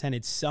 times out of 10,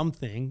 it's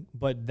something,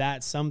 but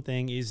that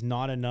something is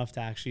not enough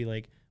to actually,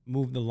 like,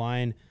 move the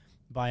line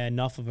by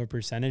enough of a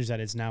percentage that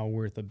it's now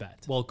worth a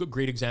bet. Well, a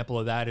great example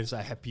of that is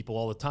I have people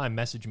all the time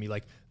message me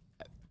like,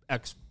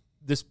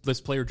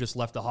 this player just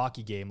left the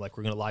hockey game, like,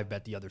 we're going to live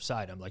bet the other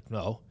side. I'm like,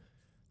 no,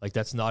 like,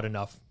 that's not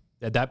enough.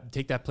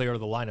 Take that player out of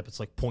the lineup,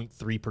 it's like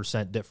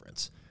 0.3%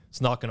 difference.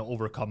 It's not going to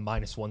overcome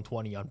minus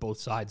 120 on both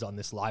sides on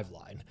this live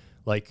line.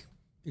 Like,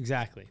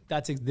 exactly.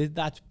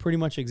 That's pretty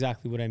much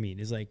exactly what I mean.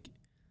 Is like,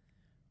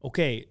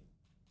 okay,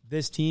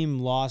 this team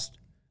lost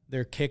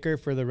their kicker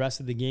for the rest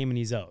of the game and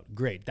he's out.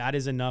 Great. That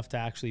is enough to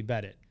actually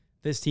bet it.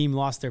 This team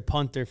lost their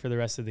punter for the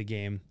rest of the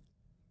game.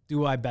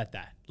 Do I bet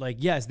that? Like,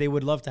 yes, they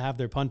would love to have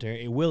their punter.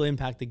 It will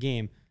impact the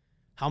game.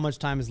 How much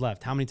time is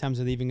left? How many times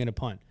are they even going to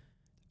punt?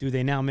 Do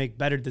they now make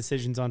better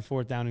decisions on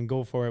 4th down and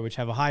go for it, which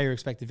have a higher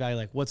expected value?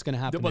 Like, what's going to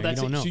happen there? You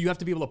don't know. So you have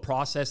to be able to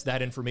process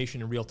that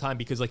information in real time,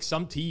 because like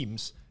some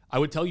teams, I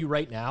would tell you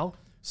right now,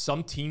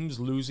 some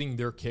teams losing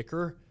their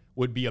kicker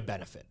would be a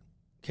benefit.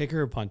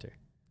 Kicker or punter?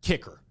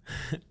 Kicker.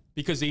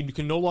 Because they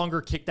can no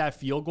longer kick that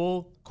field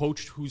goal.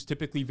 Coach, who's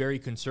typically very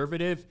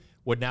conservative,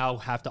 would now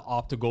have to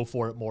opt to go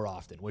for it more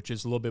often, which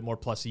is a little bit more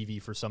plus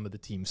EV for some of the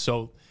teams.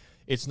 So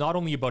it's not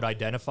only about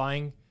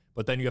identifying,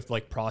 but then you have to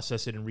like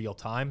process it in real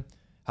time.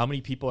 How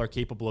many people are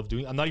capable of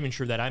doing? I'm not even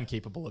sure that I'm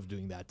capable of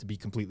doing that, to be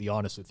completely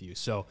honest with you.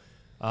 So,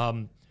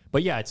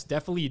 but yeah, it's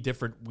definitely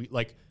different.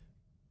 Like,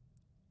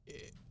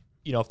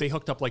 you know, if they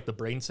hooked up like the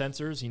brain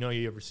sensors, you know,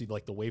 you ever see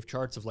like the wave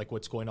charts of like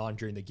what's going on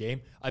during the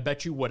game. I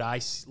bet you what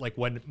like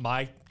when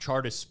my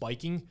chart is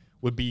spiking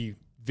would be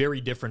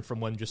very different from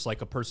when just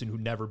like a person who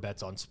never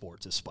bets on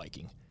sports is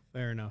spiking.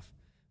 Fair enough.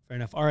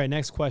 All right,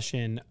 next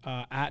question.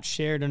 At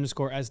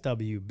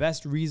shared_SW.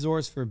 Best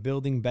resource for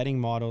building betting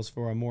models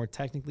for a more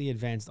technically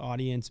advanced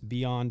audience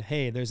beyond,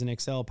 hey, there's an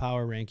Excel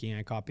power ranking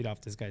I copied off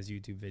this guy's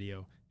YouTube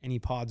video. Any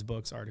pods,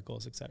 books,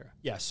 articles, etc.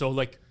 Yeah, so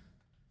like,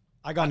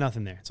 I got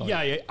nothing there.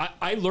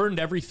 I learned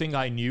everything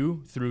I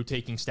knew through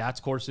taking stats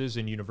courses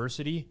in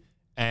university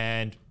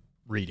and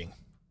reading.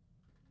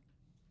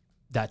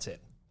 That's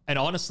it. And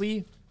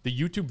honestly, the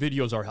YouTube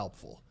videos are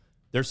helpful.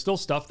 There's still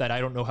stuff that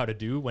I don't know how to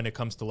do when it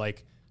comes to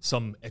like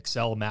some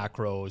Excel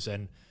macros.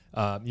 And,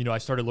 you know, I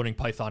started learning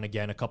Python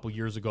again a couple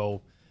years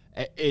ago.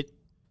 The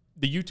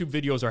YouTube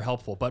videos are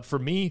helpful. But for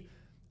me,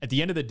 at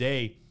the end of the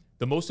day,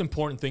 the most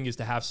important thing is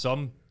to have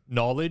some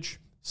knowledge,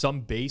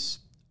 some base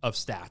of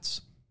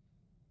stats.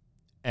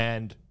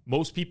 And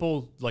most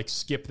people like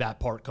skip that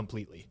part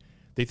completely.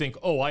 They think,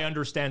 oh, I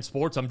understand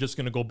sports, I'm just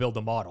going to go build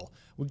a model.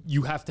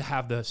 You have to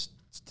have the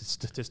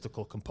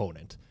statistical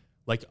component,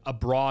 like a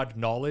broad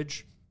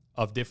knowledge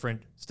of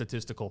different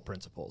statistical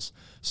principles.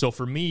 So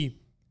for me,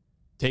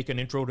 take an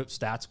intro to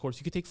stats course.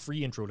 You could take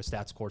free intro to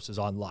stats courses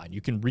online.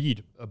 You can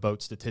read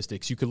about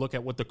statistics. You could look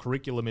at what the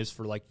curriculum is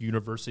for like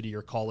university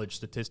or college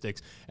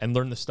statistics and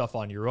learn the stuff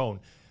on your own.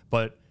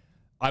 But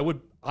I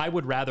would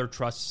rather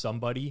trust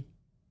somebody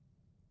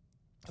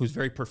who's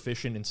very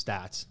proficient in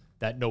stats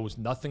that knows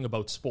nothing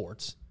about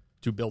sports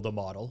to build a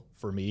model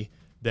for me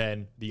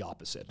than the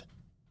opposite.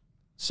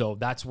 So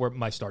that's where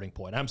my starting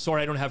point. I'm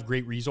sorry I don't have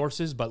great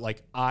resources, but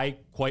like I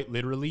quite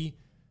literally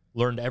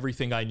learned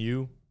everything I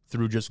knew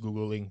through just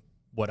Googling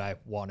what I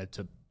wanted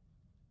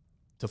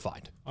to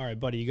find. All right,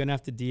 buddy, you're going to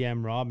have to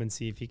DM Rob and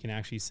see if he can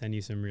actually send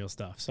you some real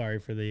stuff. Sorry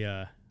for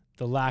the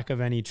lack of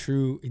any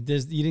true. You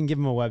didn't give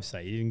him a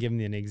website. You didn't give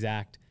him an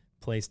exact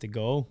place to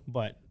go,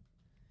 but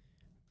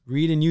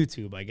read in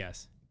YouTube, I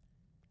guess.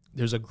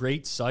 There's a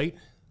great site.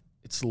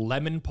 It's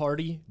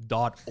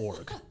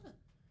lemonparty.org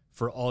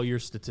for all your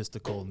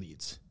statistical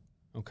needs.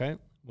 Okay.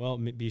 Well,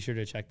 be sure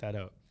to check that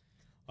out.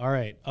 All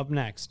right, up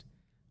next.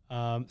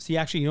 See,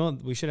 actually,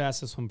 we should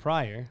ask this one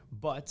prior,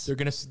 but They're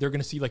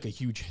gonna see like a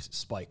huge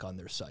spike on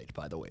their site.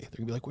 By the way, they're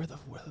gonna be like, where the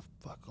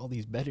fuck all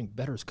these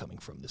betters coming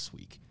from this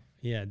week?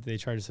 yeah, do they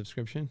charge a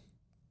subscription?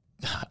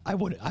 I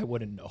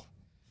wouldn't know.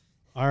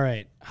 All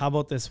right, how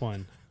about this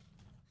one?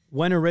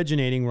 When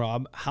originating,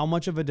 Rob, how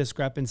much of a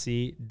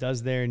discrepancy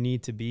does there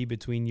need to be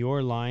between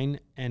your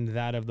line and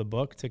that of the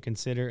book to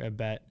consider a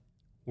bet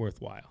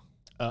worthwhile?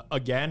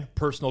 Again,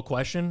 personal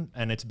question,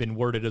 and it's been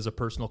worded as a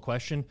personal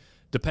question.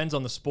 Depends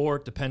on the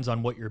sport, depends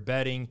on what you're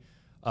betting.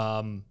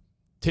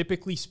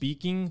 Typically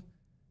speaking,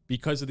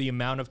 because of the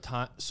amount of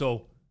time.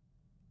 So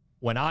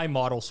when I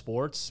model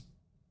sports,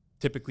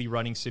 typically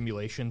running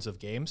simulations of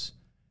games,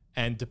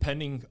 and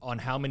depending on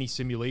how many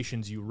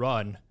simulations you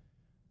run,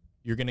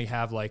 you're going to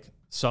have like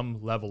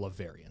some level of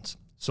variance.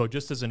 So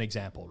just as an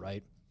example,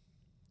 right?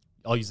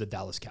 I'll use the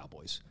Dallas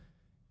Cowboys.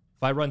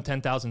 If I run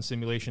 10,000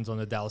 simulations on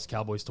the Dallas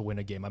Cowboys to win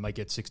a game, I might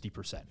get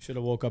 60%. Should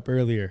have woke up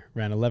earlier,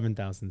 ran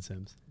 11,000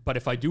 sims. But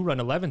if I do run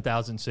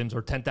 11,000 sims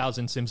or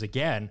 10,000 sims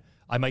again,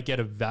 I might get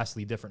a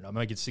vastly different. I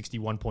might get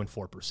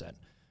 61.4%.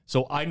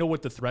 So I know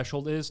what the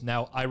threshold is.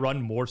 Now, I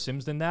run more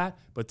sims than that,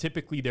 but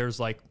typically there's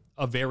like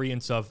a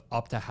variance of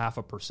up to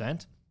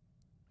 0.5%.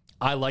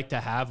 I like to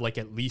have like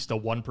at least a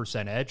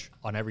 1% edge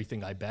on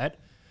everything I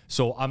bet.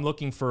 So I'm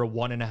looking for a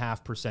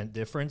 1.5%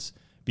 difference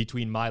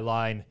between my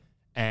line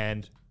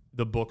and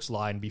the book's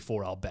line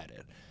before I'll bet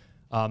it.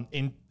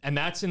 And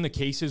that's in the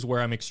cases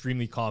where I'm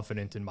extremely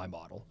confident in my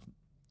model.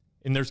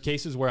 And there's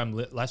cases where I'm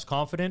less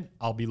confident,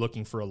 I'll be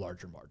looking for a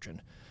larger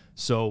margin.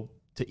 So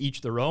to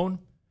each their own.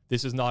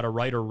 This is not a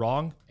right or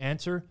wrong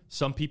answer.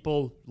 Some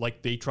people,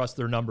 like, they trust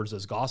their numbers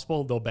as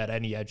gospel. They'll bet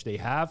any edge they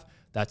have.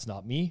 That's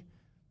not me.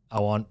 I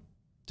want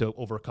to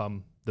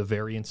overcome the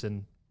variance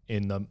in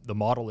the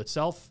model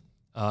itself,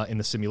 in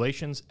the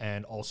simulations,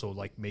 and also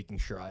like making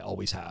sure I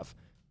always have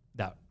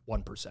that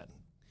 1%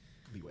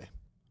 leeway.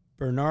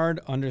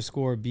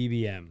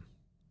 Bernard_BBM,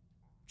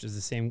 which is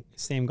the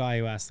same guy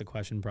who asked the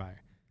question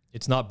prior.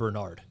 It's not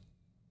Bernard.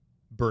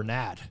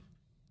 Bernad.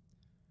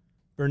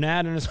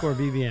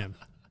 Bernard_BBM.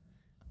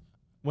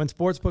 When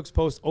sportsbooks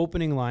post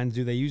opening lines,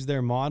 do they use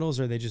their models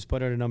or they just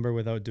put out a number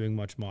without doing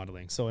much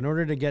modeling? So in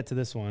order to get to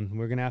this one,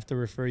 we're going to have to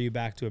refer you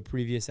back to a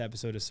previous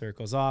episode of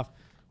Circles Off.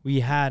 We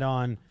had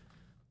on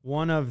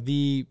one of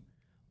the,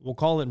 we'll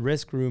call it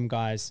Risk Room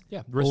guys,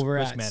 over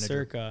at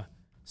manager.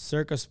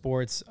 Circa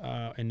Sports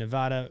in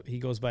Nevada. He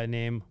goes by the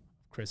name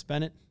Chris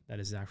Bennett.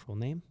 That is his actual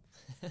name.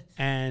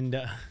 And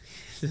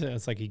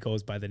it's like he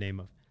goes by the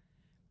name of.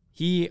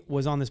 He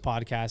was on this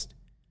podcast.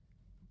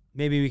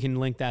 Maybe we can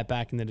link that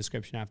back in the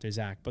description after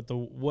Zach. But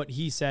what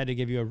he said, to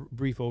give you a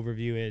brief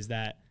overview, is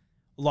that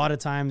a lot of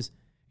times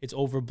it's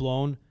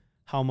overblown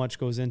how much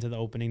goes into the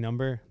opening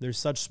number. There's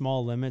such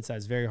small limits that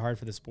it's very hard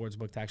for the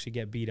sportsbook to actually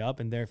get beat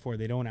up, and therefore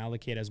they don't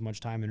allocate as much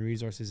time and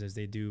resources as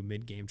they do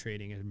mid-game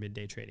trading and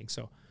midday trading.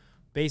 So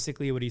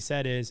basically what he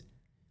said is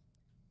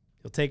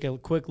he'll take a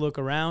quick look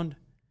around.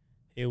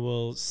 It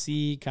will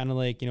see kind of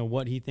like,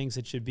 what he thinks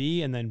it should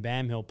be, and then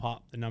bam, he'll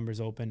pop the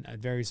numbers open at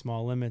very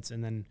small limits,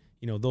 and then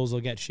those will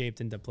get shaped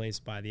into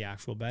place by the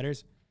actual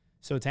bettors.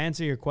 So to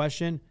answer your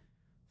question,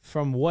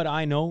 from what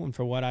I know and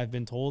for what I've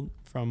been told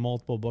from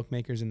multiple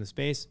bookmakers in the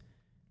space,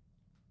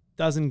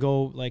 doesn't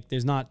go like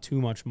there's not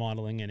too much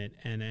modeling in it.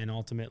 And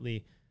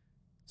ultimately,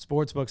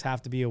 sportsbooks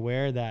have to be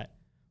aware that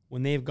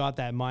when they've got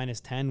that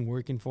 -10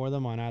 working for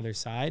them on either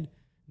side,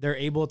 they're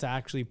able to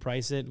actually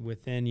price it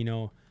within,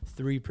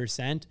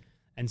 3%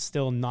 and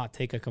still not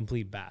take a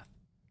complete bath.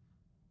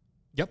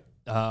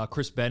 Yep.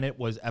 Chris Bennett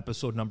was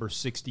episode number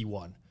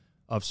 61.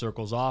 Of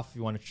Circles Off. If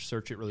you want to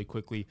search it really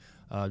quickly,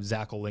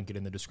 Zach will link it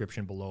in the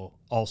description below.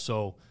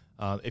 Also,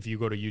 if you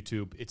go to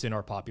YouTube, it's in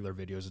our popular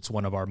videos. It's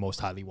one of our most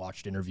highly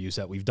watched interviews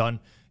that we've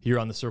done here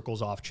on the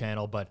Circles Off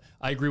channel. But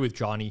I agree with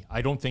Johnny.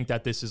 I don't think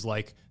that this is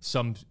like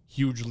some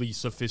hugely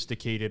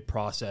sophisticated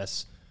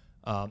process.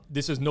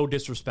 This is no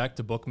disrespect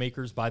to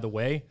bookmakers, by the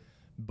way.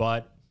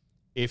 But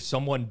if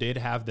someone did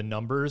have the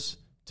numbers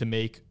to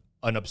make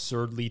an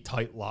absurdly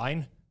tight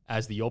line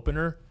as the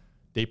opener,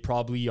 they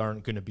probably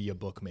aren't going to be a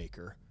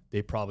bookmaker.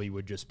 They probably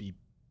would just be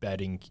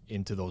betting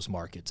into those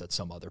markets at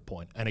some other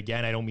point. And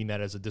again, I don't mean that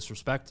as a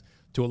disrespect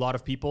to a lot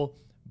of people,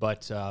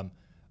 but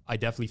I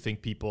definitely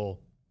think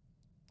people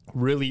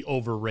really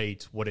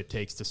overrate what it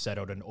takes to set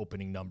out an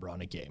opening number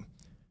on a game.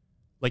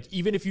 Like,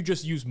 even if you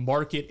just use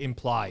market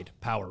implied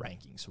power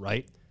rankings,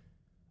 right?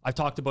 I've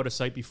talked about a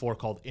site before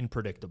called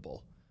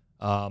Unpredictable,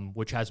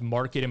 which has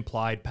market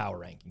implied power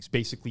rankings.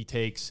 Basically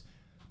takes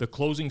the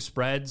closing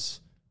spreads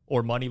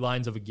or money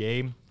lines of a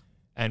game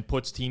and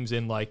puts teams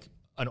in like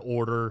an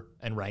order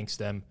and ranks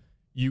them.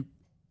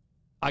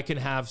 I can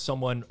have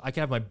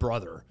my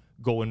brother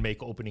go and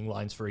make opening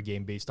lines for a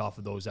game based off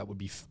of those that would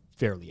be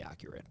fairly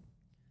accurate.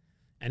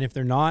 And if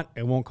they're not,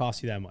 it won't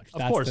cost you that much.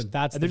 Of course.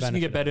 They're just going to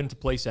get bet into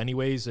place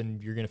anyways,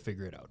 and you're going to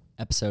figure it out.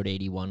 Episode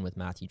 81 with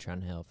Matthew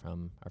Trenhill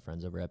from our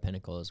friends over at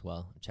Pinnacle as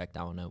well. Check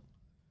that one out.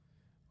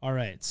 All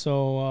right.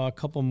 So a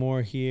couple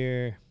more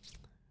here.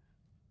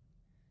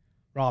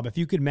 Rob, if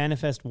you could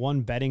manifest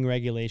one betting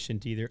regulation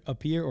to either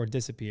appear or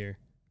disappear,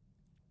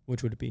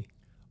 which would it be?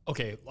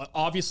 Okay,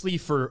 obviously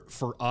for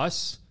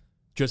us,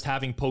 just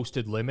having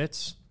posted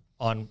limits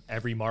on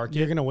every market.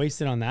 You're going to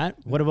waste it on that?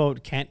 What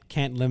about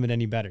can't limit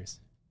any bettors?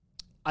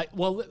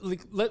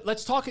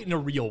 Let's talk it in a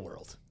real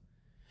world.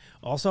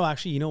 Also,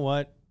 actually, you know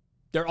what?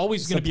 They're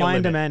always going to be a supply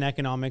and limit. demand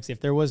economics.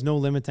 If there was no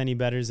limit to any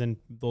bettors, then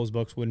those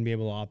books wouldn't be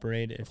able to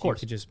operate. If Of course. you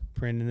could just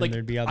print and then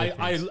there'd be other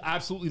I things.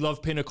 absolutely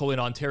love Pinnacle in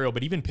Ontario,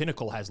 but even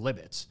Pinnacle has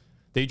limits.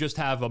 They just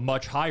have a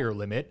much higher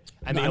limit,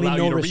 and they allow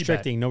you to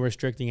rebet. No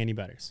restricting any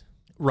bettors.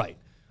 Right.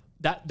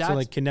 That's So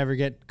like can never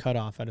get cut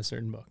off at a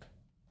certain book.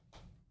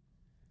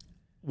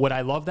 Would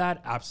I love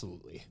that?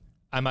 Absolutely.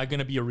 Am I going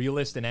to be a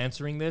realist in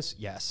answering this?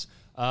 Yes.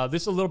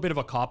 This is a little bit of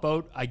a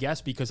cop-out, I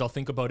guess, because I'll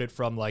think about it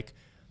from like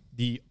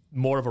the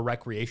more of a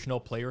recreational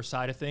player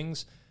side of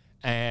things.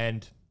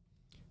 And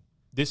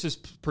this is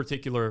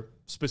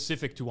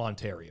specific to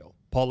Ontario.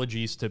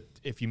 Apologies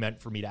if you meant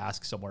for me to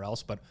ask somewhere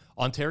else, but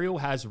Ontario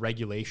has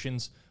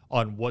regulations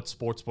on what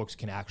sports books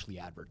can actually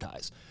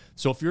advertise.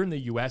 So if you're in the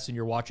US and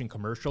you're watching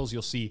commercials,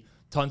 you'll see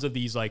tons of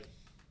these like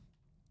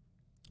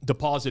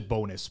deposit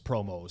bonus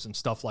promos and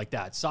stuff like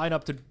that. Sign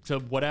up to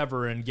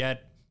whatever and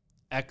get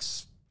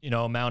X,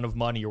 amount of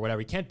money or whatever.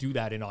 You can't do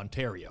that in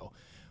Ontario.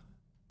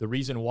 The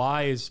reason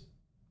why is,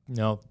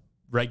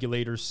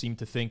 regulators seem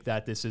to think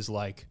that this is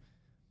like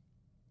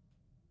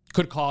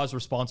could cause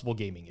responsible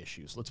gaming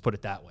issues. Let's put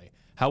it that way.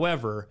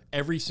 However,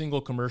 every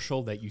single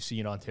commercial that you see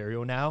in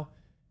Ontario now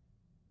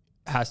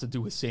has to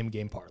do with same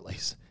game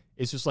parlays.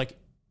 It's just like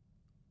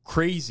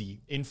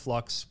crazy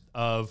influx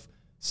of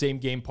same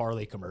game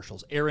parlay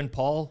commercials. Aaron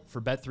Paul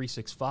for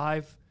Bet365.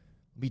 Let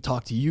me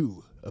talk to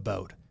you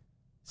about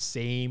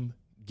same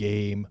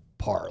game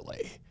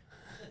parlay.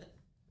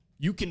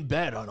 You can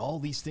bet on all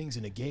these things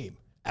in a game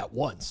at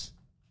once.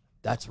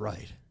 That's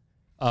right.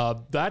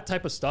 That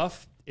type of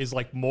stuff is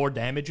like more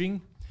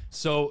damaging.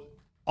 So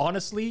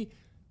honestly,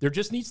 there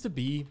just needs to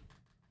be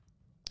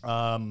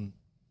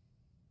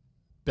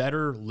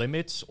better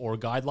limits or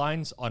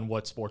guidelines on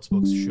what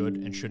sportsbooks should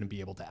and shouldn't be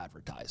able to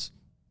advertise,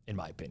 in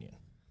my opinion.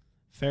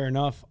 Fair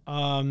enough.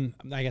 I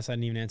guess I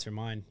didn't even answer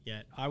mine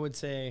yet. I would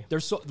say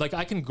There's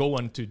I can go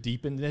on too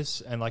deep in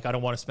this, and like I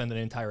don't want to spend an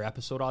entire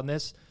episode on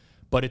this,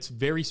 but it's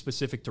very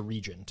specific to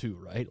region too,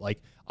 right?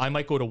 Like I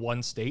might go to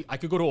one state. I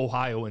could go to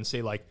Ohio and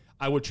say like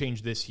I would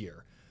change this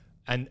here.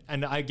 And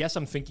I guess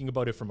I'm thinking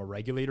about it from a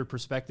regulator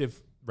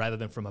perspective rather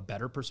than from a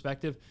better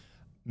perspective.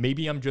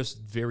 Maybe I'm just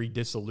very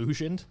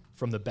disillusioned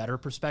from the better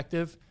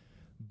perspective,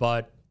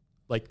 but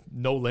like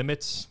no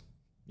limits,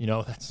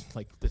 that's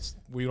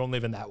we don't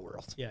live in that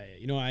world. Yeah.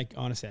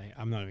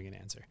 I'm not even going to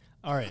answer.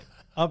 All right.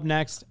 Up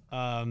next,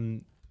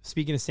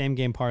 speaking of same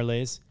game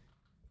parlays,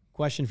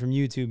 question from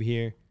YouTube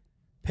here.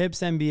 Pips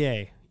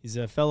NBA. He's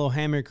a fellow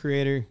Hammer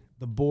creator,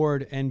 the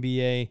Board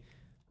NBA.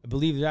 I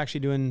believe they're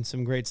actually doing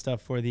some great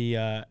stuff for the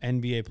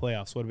NBA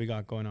playoffs. What do we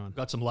got going on?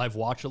 Got some live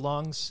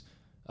watch-alongs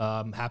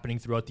happening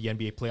throughout the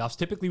NBA playoffs.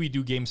 Typically, we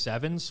do Game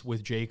 7s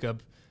with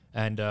Jacob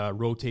and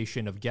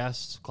rotation of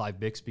guests, Clive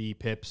Bixby,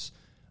 Pips.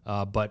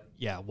 But,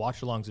 yeah,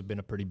 watch-alongs have been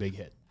a pretty big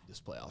hit this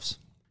playoffs.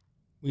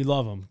 We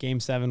love them. Game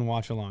 7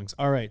 watch-alongs.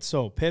 All right,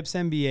 so Pips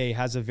NBA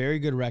has a very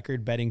good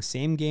record betting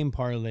same-game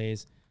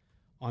parlays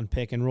on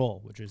Pick and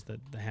Roll, which is the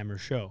Hammer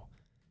show.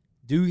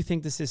 Do you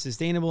think this is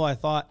sustainable? I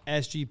thought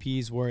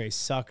SGPs were a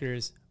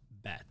sucker's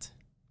bet.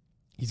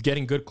 He's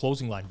getting good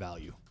closing line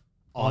value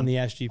on the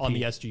SGP. On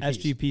the SGPs.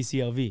 SGP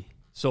CLV.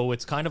 So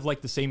it's kind of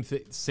like the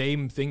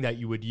same thing that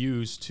you would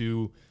use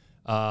to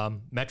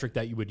metric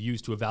that you would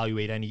use to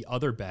evaluate any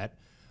other bet.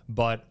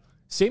 But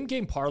same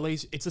game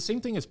parlays, it's the same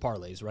thing as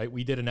parlays, right?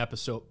 We did an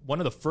episode, one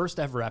of the first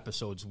ever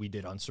episodes we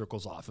did on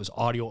Circles Off was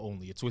audio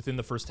only. It's within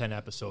the first 10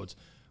 episodes.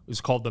 It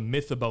was called The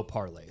Myth About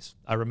Parlays.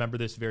 I remember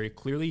this very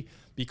clearly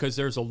because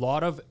there's a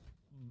lot of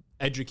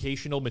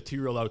educational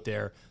material out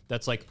there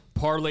that's like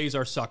parlays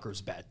are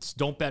suckers bets.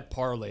 Don't bet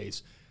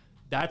parlays.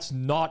 That's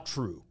not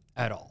true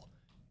at all.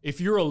 If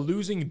you're a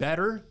losing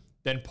bettor,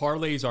 then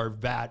parlays are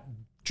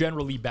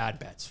generally bad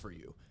bets for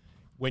you.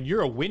 When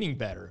you're a winning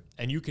bettor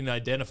and you can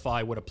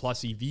identify what a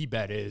plus EV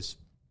bet is,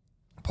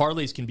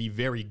 parlays can be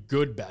very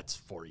good bets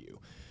for you.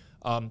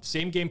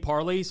 Same game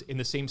parlays in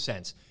the same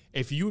sense.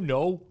 If you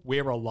know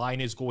where a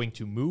line is going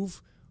to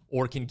move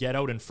or can get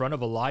out in front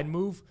of a line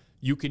move,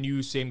 you can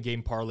use same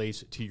game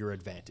parlays to your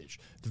advantage.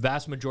 The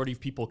vast majority of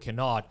people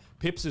cannot.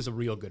 Pips is a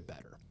real good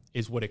bettor,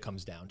 is what it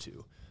comes down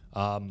to.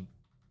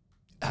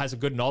 Has a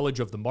good knowledge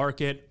of the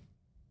market,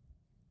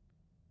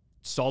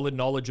 solid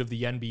knowledge of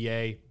the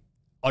NBA,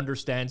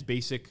 understands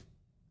basic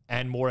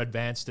and more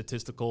advanced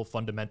statistical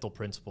fundamental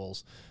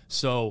principles.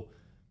 So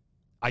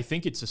I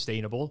think it's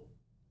sustainable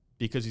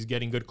because he's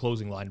getting good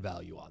closing line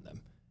value on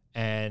them.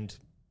 And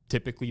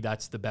typically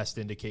that's the best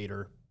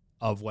indicator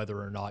of whether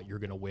or not you're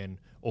going to win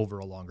over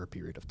a longer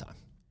period of time.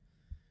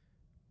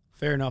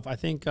 Fair enough. I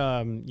think,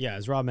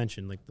 as Rob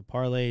mentioned, like the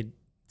parlay,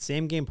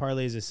 same game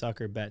parlay is a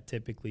sucker bet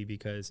typically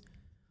because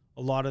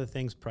a lot of the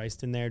things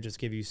priced in there just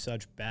give you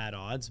such bad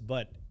odds.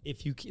 But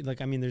if you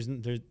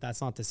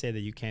that's not to say that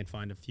you can't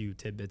find a few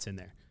tidbits in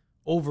there.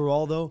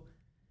 Overall, though,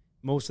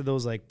 most of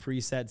those like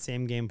preset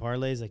same game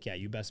parlays, like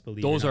you best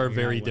believe those are a you're not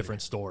very winning.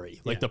 different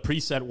story. Like the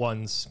preset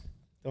ones,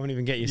 Don't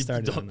even get you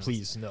started. don't, on those.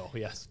 please, no,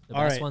 yes. The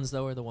All best right. ones,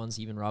 though, are the ones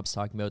even Rob's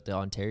talking about, the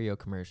Ontario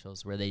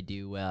commercials, where they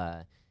do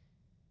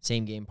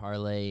same game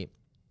parlay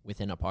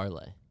within a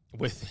parlay.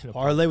 With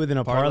Parlay within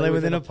a parlay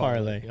within a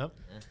parlay. Yep.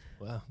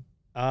 Wow.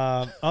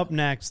 Up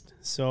next.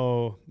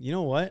 So you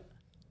know what?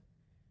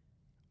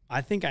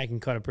 I think I can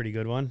cut a pretty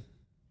good one.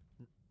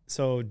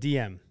 So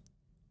DM.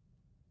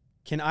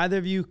 Can either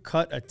of you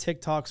cut a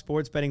TikTok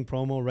sports betting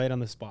promo right on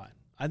the spot?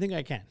 I think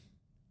I can.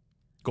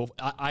 Go.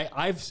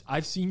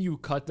 I've seen you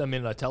cut them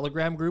in a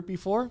Telegram group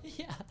before,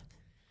 Yeah.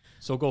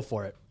 so go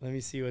for it. Let me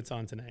see what's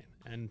on tonight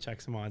and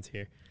check some odds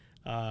here.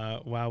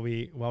 While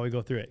we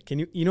go through it. Can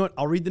you know what?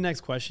 I'll read the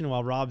next question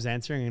while Rob's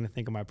answering. I'm gonna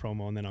think of my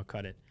promo and then I'll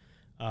cut it.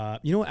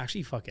 You know what?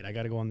 Actually, fuck it. I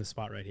got to go on the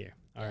spot right here.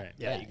 All right.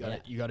 Yeah,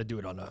 you got to do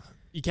it on a.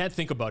 You can't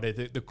think about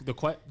it.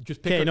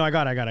 Just pick. Okay. No, I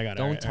got it. Don't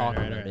All right, talk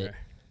all right, about all it. right.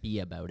 Be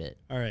about it.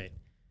 All right.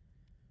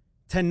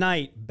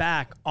 Tonight,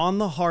 back on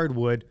the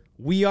hardwood,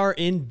 we are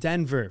in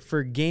Denver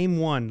for game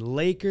 1,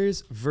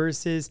 Lakers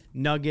versus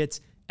Nuggets.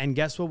 And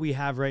guess what we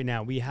have right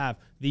now? We have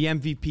the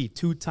MVP,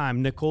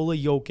 2-time Nikola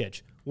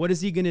Jokic. What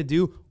is he going to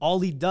do? All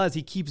he does,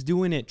 he keeps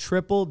doing it.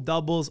 Triple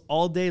doubles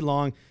all day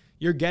long.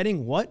 You're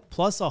getting what?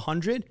 Plus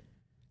 100?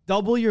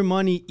 Double your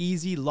money,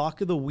 easy,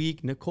 lock of the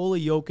week. Nikola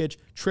Jokic,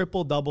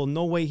 triple double.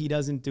 No way he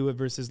doesn't do it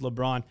versus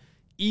LeBron.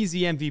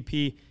 Easy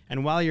MVP.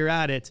 And while you're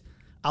at it,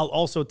 I'll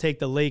also take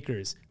the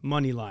Lakers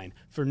money line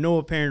for no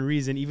apparent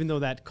reason, even though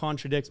that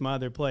contradicts my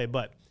other play,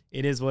 but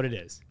it is what it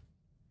is.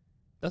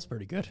 That's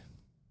pretty good.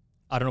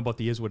 I don't know about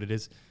the is what it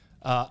is.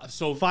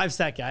 So 5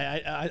 seconds.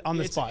 I on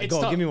the spot. it's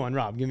Go. tough. Give me one,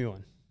 Rob. Give me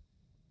one.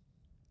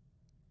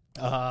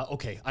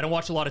 Okay, I don't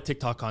watch a lot of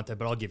TikTok content,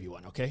 but I'll give you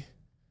one. Okay.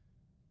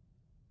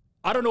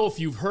 I don't know if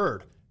you've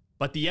heard,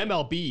 but the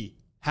MLB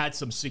had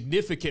some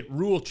significant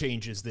rule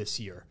changes this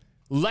year.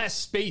 Less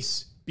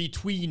space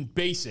between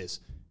bases,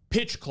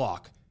 pitch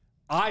clock.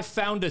 I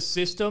found a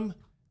system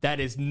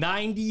that is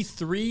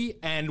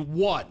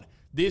 93-1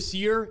 this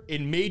year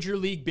in Major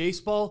League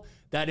Baseball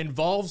that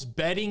involves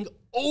betting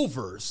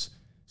overs.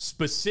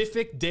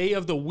 Specific day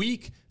of the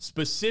week,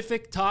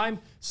 specific time,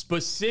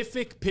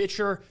 specific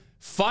pitcher.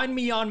 Find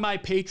me on my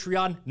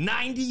Patreon.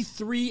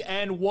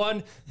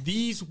 93-1.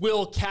 These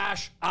will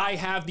cash. I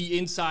have the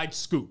inside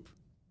scoop.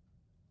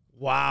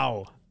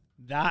 Wow.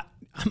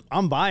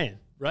 I'm buying.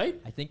 Right?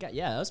 I think, that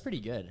was pretty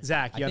good.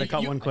 Zach, you got to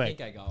cut one I quick.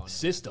 think I got one.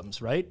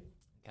 Systems, right?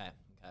 Okay.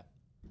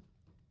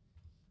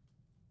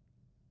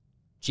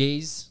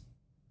 Jays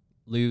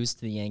lose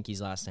to the Yankees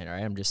last night. All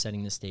right, I'm just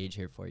setting the stage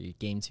here for you.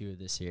 Game 2 of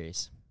this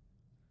series.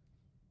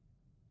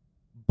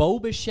 Bo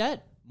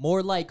Bichette,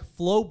 more like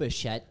Flo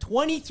Bichette.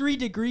 23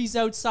 degrees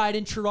outside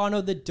in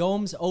Toronto. The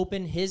dome's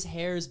open. His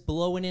hair's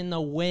blowing in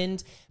the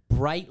wind.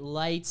 Bright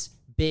lights.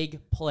 Big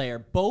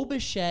player. Bo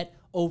Bichette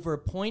over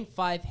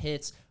 0.5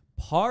 hits.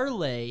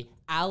 Parlay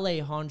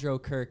Alejandro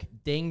Kirk.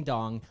 Ding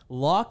dong.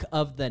 Lock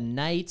of the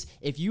night.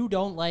 If you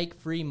don't like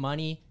free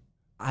money,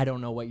 I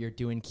don't know what you're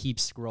doing. Keep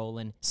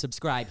scrolling.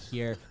 Subscribe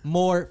here.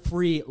 More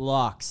free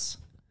locks.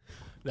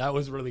 That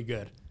was really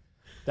good.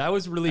 That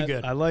was really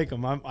good. I like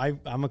him.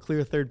 I'm a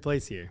clear third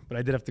place here, but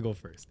I did have to go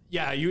first.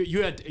 Yeah,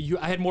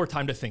 I had more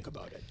time to think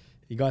about it.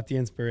 You got the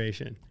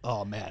inspiration.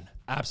 Oh man,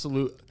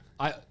 absolute.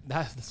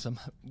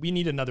 We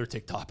need another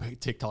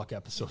TikTok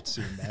episode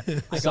soon,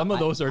 man. Some of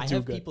those are I too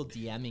have good. people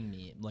DMing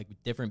me, like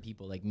different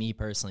people, like me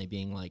personally,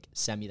 being like,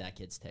 "Send me that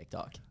kid's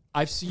TikTok."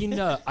 I've seen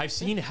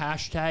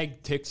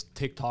hashtag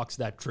TikToks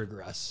that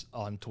trigger us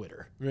on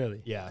Twitter.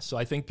 Really? Yeah. So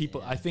I think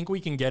I think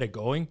we can get it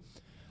going.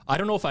 I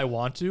don't know if I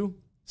want to.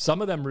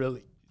 Some of them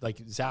really, like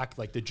Zach,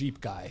 like the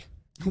Jeep guy.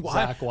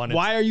 Zach wanted.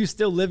 Why are you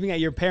still living at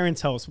your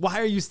parents' house? Why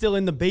are you still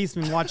in the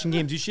basement watching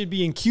games? You should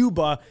be in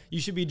Cuba. You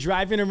should be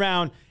driving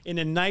around in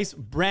a nice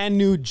brand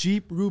new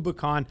Jeep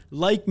Rubicon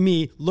like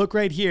me. Look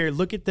right here.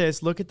 Look at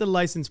this. Look at the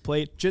license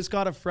plate. Just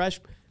got a fresh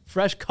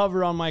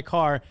cover on my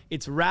car.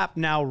 It's wrapped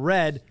now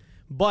red.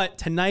 But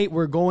tonight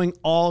we're going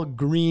all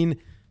green.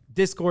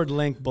 Discord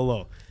link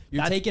below.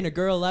 You're taking a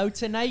girl out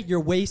tonight. You're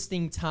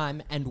wasting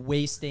time and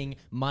wasting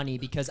money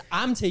because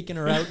I'm taking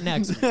her out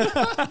next week.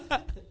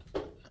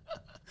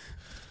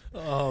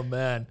 Oh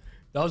man,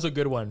 that was a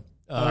good one.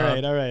 All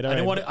right.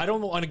 I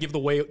don't want to give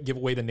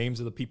away the names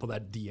of the people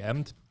that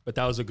DM'd, but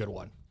that was a good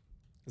one.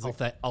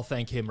 I'll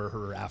thank him or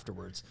her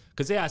afterwards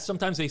because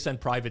sometimes they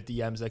send private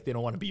DMs like they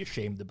don't want to be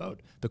ashamed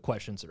about the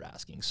questions they're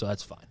asking, so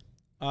that's fine.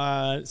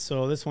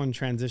 So this one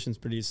transitions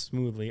pretty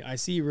smoothly. I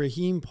see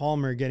Raheem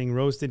Palmer getting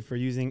roasted for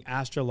using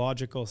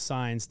astrological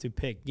signs to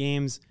pick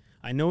games.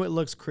 I know it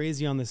looks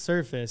crazy on the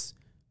surface,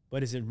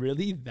 but is it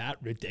really that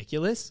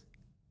ridiculous?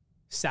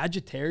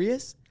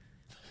 Sagittarius?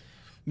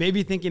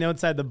 Maybe thinking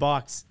outside the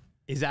box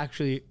is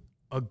actually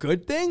a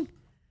good thing?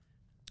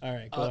 All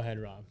right, go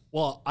ahead, Rob.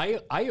 Well, I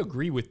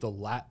agree with the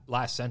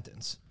last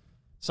sentence.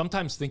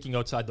 Sometimes thinking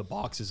outside the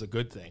box is a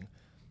good thing.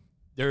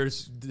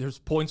 There's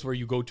points where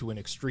you go to an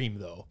extreme,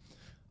 though.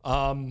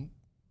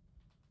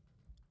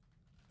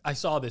 I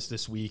saw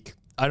this week.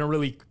 I don't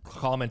really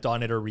comment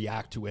on it or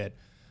react to it.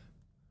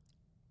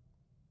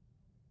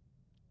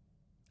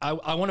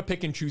 I want to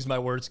pick and choose my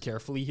words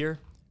carefully here,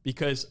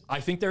 because I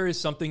think there is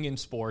something in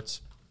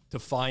sports to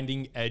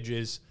finding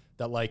edges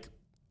that, like...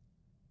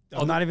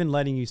 I'm not even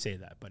letting you say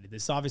that, buddy.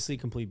 This is obviously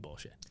complete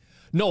bullshit.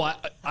 No,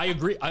 I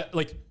agree.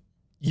 Like,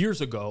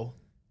 years ago,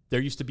 there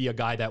used to be a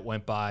guy that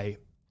went by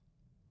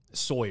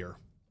Sawyer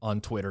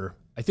on Twitter.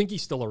 I think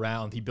he's still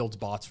around. He builds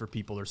bots for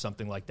people or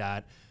something like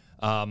that.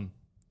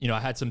 You know, I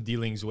had some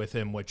dealings with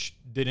him, which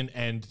didn't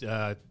end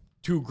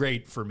too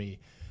great for me.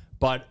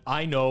 But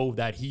I know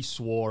that he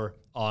swore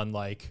on,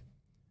 like,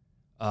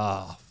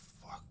 wasn't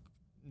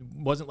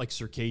like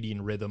circadian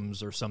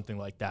rhythms or something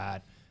like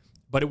that.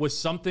 But it was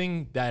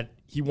something that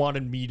he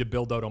wanted me to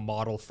build out a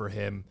model for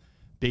him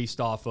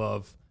based off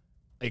of,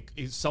 like,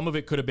 some of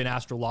it could have been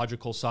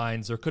astrological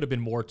signs. There could have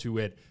been more to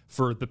it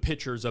for the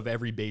pitchers of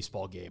every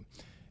baseball game.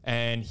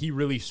 And he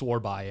really swore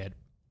by it.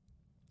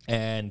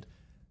 And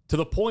to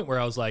the point where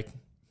I was like,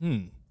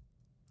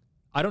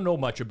 I don't know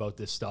much about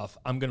this stuff.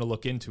 I'm going to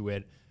look into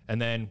it.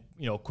 And then,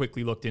 you know,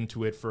 quickly looked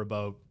into it for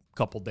about a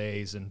couple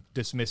days and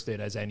dismissed it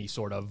as any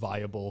sort of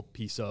viable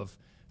piece of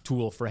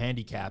tool for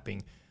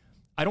handicapping.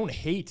 I don't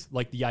hate,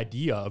 like, the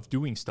idea of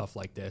doing stuff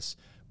like this,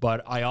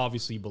 but I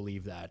obviously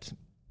believe that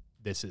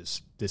this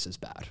is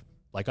bad.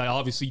 Like, I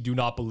obviously do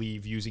not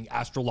believe using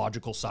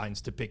astrological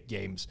signs to pick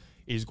games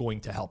is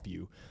going to help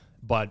you.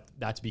 But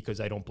that's because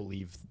I don't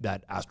believe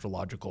that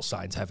astrological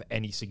signs have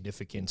any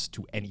significance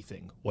to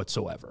anything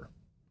whatsoever.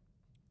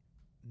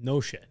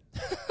 No shit.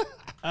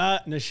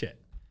 No shit.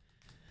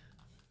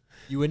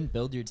 You wouldn't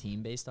build your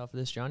team based off of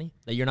this, Johnny?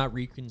 That you're not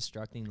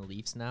reconstructing the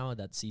Leafs now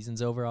that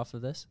season's over off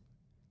of this?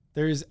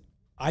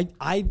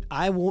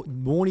 I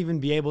won't even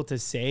be able to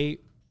say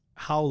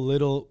how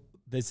little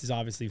this is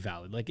obviously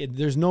valid. Like,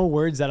 there's no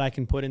words that I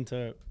can put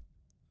into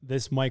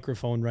this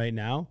microphone right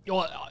now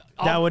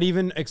that would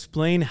even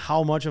explain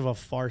how much of a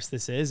farce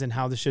this is and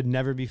how this should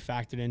never be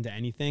factored into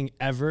anything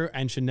ever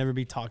and should never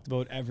be talked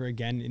about ever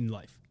again in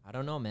life. I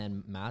don't know,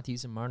 man.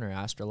 Matthews and Marner are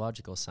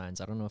astrological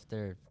signs. I don't know if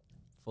they're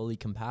fully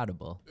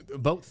compatible.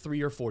 About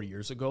 3 or 4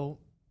 years ago,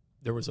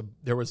 there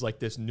was like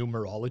this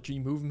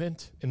numerology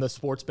movement in the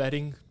sports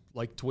betting,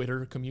 like,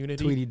 Twitter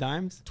community. Tweety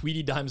Dimes?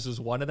 Tweety Dimes was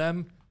one of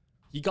them.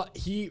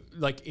 He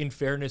like, in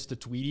fairness to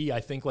Tweety, I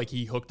think, like,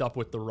 he hooked up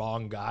with the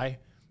wrong guy.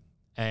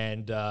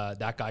 And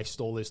that guy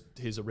stole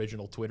his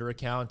original Twitter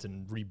account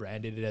and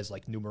rebranded it as,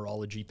 like,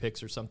 numerology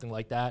picks or something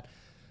like that.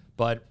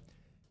 But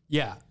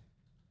yeah,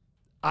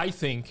 I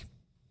think,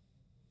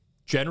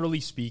 generally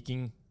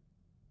speaking,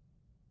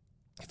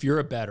 if you're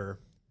a bettor,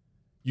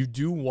 you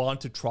do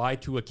want to try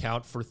to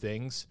account for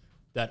things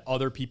that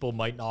other people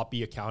might not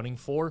be accounting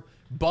for,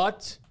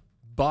 but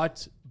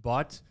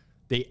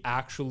they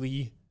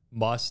actually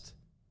must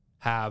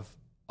have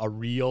a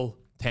real,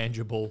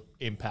 tangible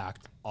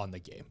impact on the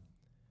game.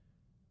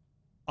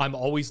 I'm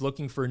always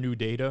looking for new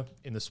data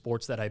in the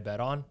sports that I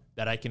bet on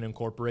that I can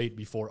incorporate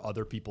before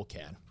other people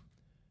can.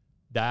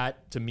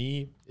 That, to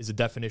me, is a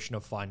definition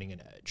of finding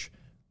an edge.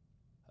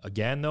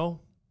 Again,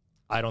 though,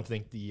 I don't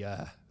think the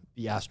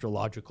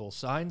astrological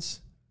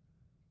signs,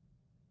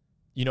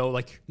 you know,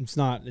 like... It's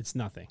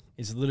nothing.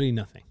 It's literally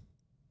nothing.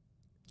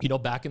 You know,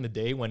 back in the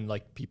day when,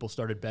 like, people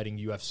started betting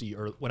UFC,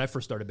 or when I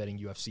first started betting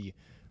UFC,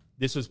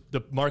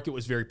 the market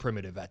was very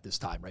primitive at this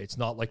time, right? It's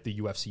not like the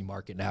UFC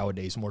market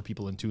nowadays, more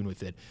people in tune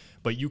with it.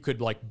 But you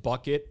could, like,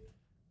 bucket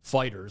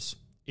fighters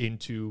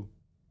into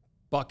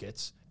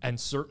buckets, and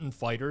certain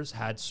fighters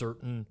had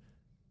certain,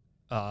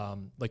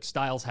 like,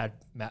 styles had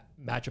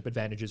matchup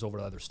advantages over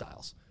other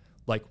styles.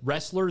 Like,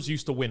 wrestlers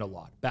used to win a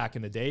lot back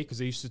in the day because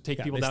they used to take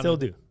people down. They still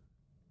do.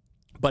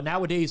 But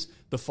nowadays,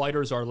 the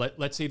fighters are,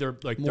 let's say they're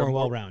like... More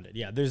well-rounded.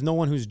 Yeah, there's no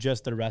one who's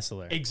just a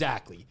wrestler.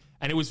 Exactly.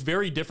 And it was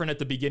very different at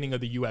the beginning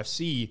of the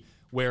UFC,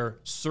 where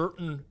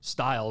certain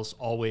styles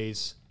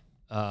always,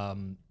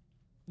 not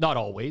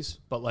always,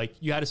 but, like,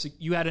 you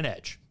had an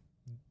edge,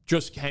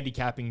 just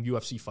handicapping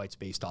UFC fights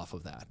based off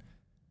of that.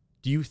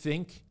 Do you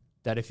think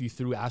that if you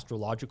threw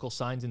astrological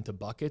signs into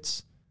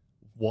buckets,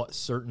 what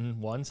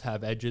certain ones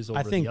have edges over the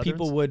others? I think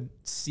people would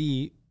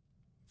see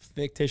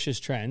fictitious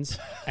trends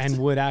and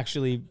would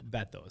actually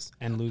bet those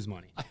and lose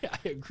money.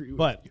 I agree with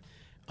but you.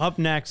 Up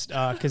next,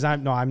 because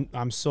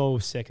I'm so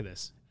sick of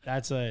this.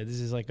 That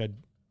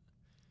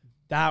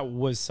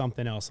was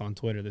something else on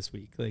Twitter this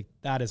week. Like,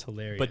 that is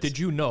hilarious. But did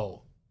you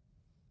know?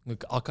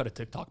 Look, I'll cut a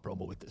TikTok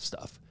promo with this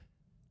stuff.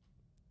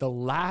 The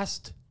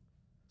last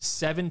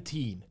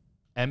 17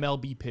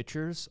 MLB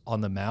pitchers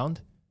on the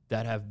mound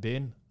that have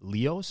been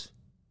Leos,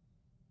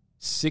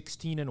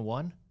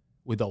 16-1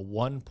 with a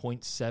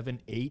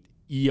 1.78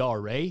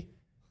 ERA.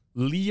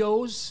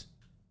 Leos,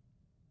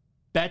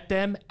 bet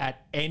them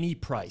at any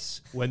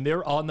price when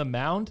they're on the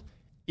mound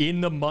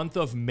in the month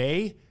of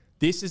May.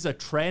 This is a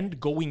trend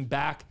going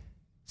back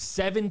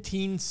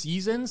 17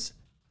 seasons.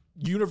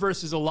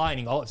 Universe is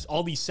aligning.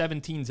 All these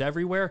 17s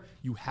everywhere.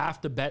 You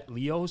have to bet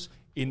Leos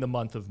in the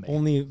month of May.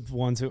 Only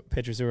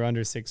pitchers who are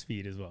under 6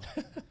 feet as well.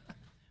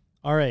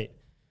 All right.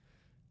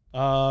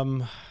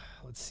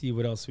 Let's see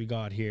what else we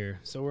got here.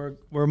 So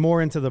we're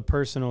more into the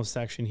personal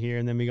section here,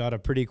 and then we got a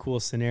pretty cool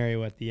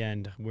scenario at the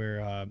end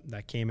where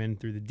that came in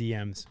through the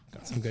DMs.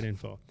 Got some good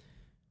info.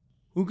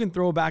 Who can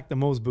throw back the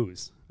most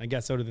booze? I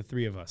guess out of the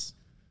three of us.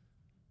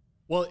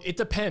 Well, it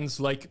depends.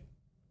 Like,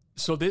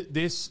 so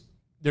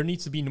there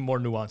needs to be more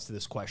nuance to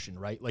this question,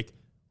 right? Like,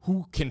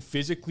 who can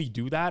physically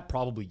do that?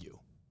 Probably you.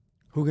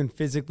 Who can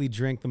physically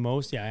drink the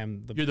most? Yeah,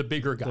 You're the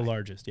bigger guy. The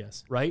largest,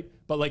 yes. Right?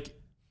 But like,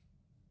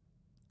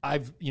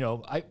 I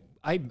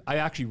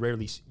actually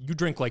rarely, you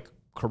drink like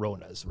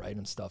Coronas, right?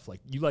 And stuff like,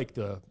 you like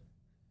the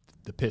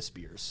piss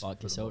beers.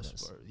 Vodka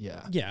sodas.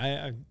 Yeah.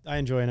 Yeah, I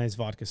enjoy a nice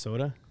vodka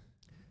soda.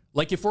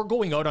 Like if we're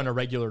going out on a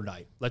regular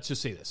night, let's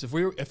just say this.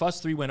 If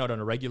us three went out on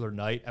a regular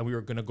night and we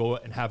were going to go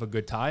and have a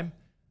good time,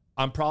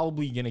 I'm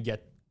probably going to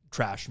get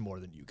trashed more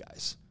than you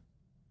guys.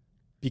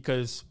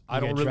 Because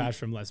I don't really trash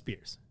from less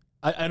beers.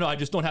 I know I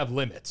just don't have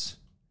limits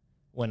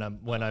when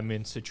I'm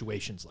in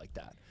situations like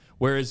that.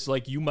 Whereas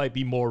like you might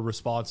be more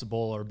responsible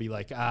or be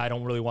like, I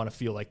don't really want to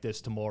feel like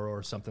this tomorrow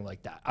or something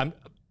like that. I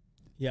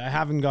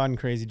haven't gotten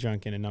crazy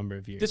drunk in a number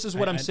of years. This is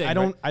what I'm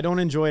saying. I don't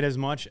enjoy it as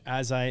much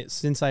as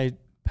since I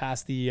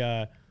passed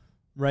the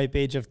ripe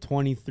age of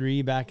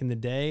 23 back in the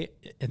day.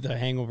 The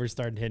hangovers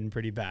started hitting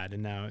pretty bad,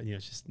 and now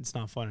it's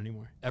not fun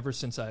anymore. Ever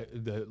since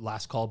the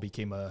Last Call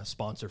became a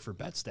sponsor for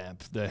BetStamp,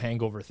 the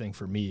hangover thing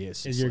for me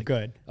is you're like,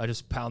 good. I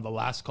just pound the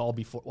Last Call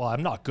before. Well,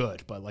 I'm not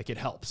good, but like it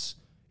helps.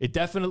 It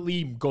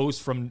definitely goes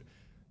from,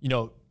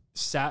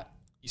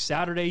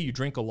 Saturday you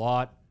drink a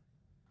lot.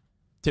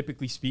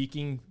 Typically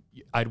speaking,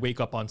 I'd wake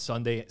up on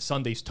Sunday.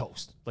 Sunday's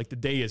toast. Like the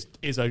day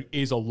is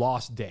a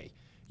lost day.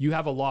 You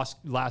have a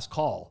last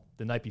call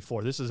the night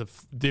before.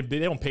 They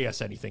don't pay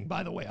us anything,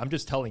 by the way. I'm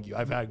just telling you.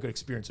 I've had a good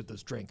experience with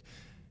this drink.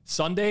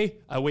 Sunday,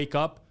 I wake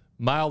up,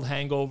 mild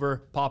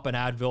hangover, pop an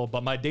Advil,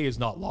 but my day is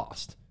not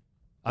lost.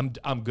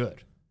 I'm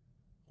good.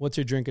 What's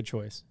your drink of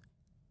choice?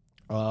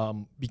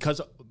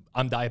 Because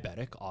I'm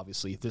diabetic,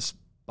 obviously. This,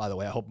 by the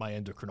way, I hope my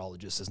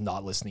endocrinologist is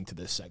not listening to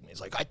this segment.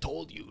 He's like, I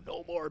told you,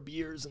 no more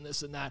beers and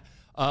this and that.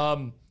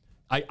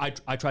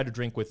 I try to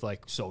drink with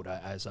like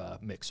soda as a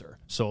mixer.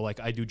 So like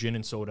I do gin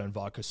and soda and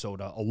vodka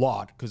soda a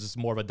lot because it's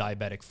more of a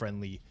diabetic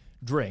friendly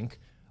drink.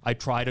 I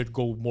try to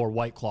go more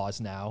White Claws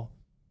now,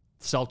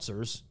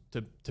 seltzers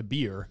to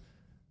beer.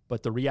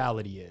 But the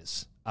reality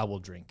is I will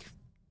drink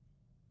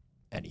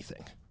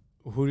anything.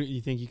 Who do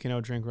you think you can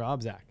outdrink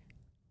Rob, Zach?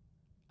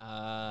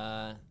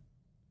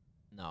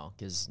 No,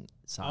 because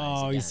size.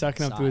 Oh, he's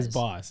sucking up to his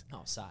boss.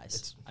 No,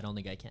 size. I don't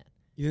think I can.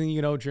 You think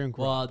you can outdrink Rob?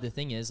 Well, the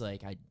thing is,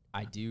 like,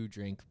 I do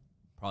drink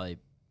probably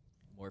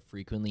more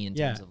frequently in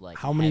terms of like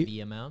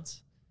heavy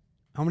amounts.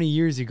 How many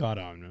years you got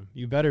on him?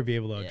 You better be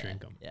able to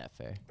outdrink him. Yeah,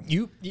 fair.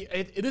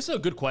 It is a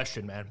good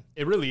question, man.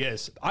 It really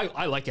is.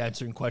 I like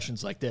answering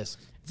questions like this.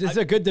 It's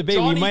a good debate.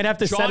 We might have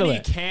to settle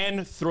it. Johnny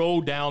can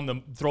throw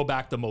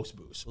back the most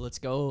booze. Well, let's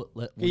go.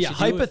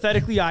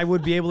 Hypothetically, I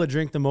would be able to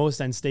drink the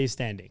most and stay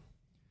standing.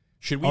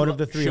 Should we out of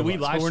the three of us?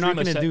 But we're not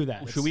going to do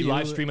that. Should we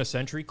live stream a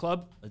Century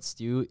Club? Let's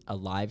do a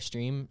live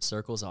stream.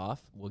 Circles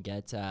off. We'll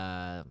get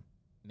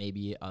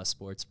maybe a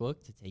sports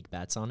book to take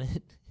bets on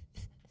it.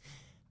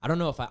 I don't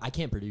know if I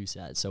can't produce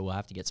that, so we'll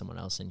have to get someone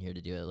else in here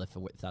to do it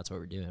if that's what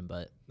we're doing.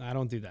 But I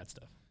don't do that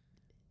stuff.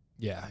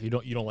 Yeah, you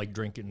don't like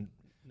drinking.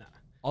 Nah,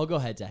 I'll go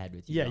head to head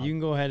with you. Yeah, Rob. you can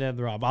go ahead,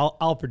 Rob.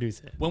 I'll produce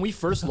it. When we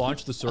first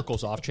launched the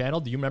Circles Off channel,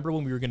 do you remember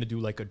when we were going to do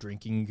like a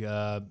drinking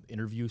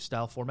interview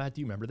style format?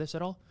 Do you remember this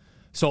at all?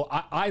 So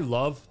I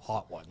love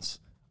Hot Ones.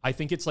 I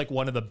think it's like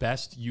one of the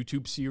best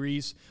YouTube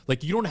series.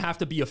 Like you don't have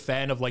to be a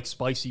fan of like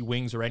spicy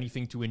wings or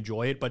anything to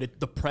enjoy it, but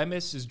the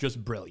premise is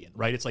just brilliant,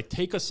 right? It's like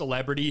take a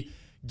celebrity,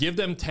 give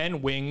them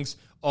 10 wings,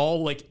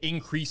 all like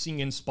increasing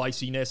in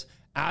spiciness,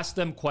 ask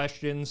them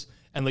questions,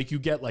 and like you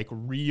get like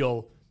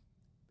real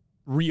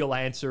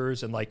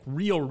answers and like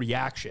real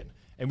reaction.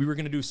 And we were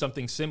going to do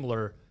something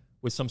similar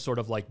with some sort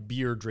of like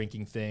beer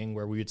drinking thing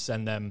where we would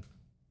send them.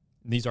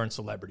 These aren't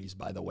celebrities,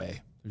 by the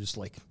way. They're just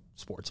like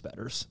sports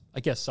bettors. I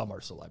guess some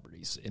are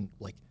celebrities in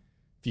like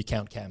if you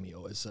count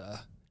Cameo as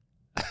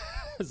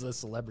as a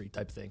celebrity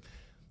type thing.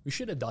 We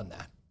should have done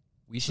that.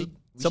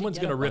 Someone's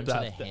going to rip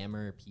that. The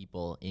hammer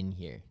people in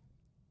here,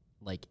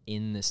 like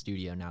in the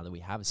studio now that we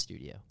have a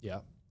studio. Yeah.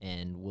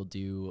 And we'll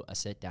do a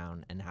sit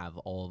down and have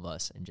all of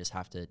us and just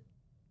have to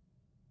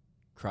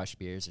crush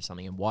beers or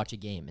something and watch a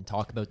game and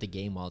talk about the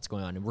game while it's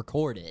going on and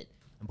record it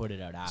and put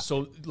it out after.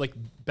 So like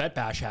Bet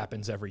Bash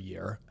happens every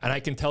year and I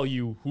can tell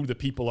you who the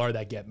people are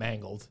that get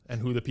mangled and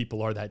who the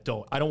people are that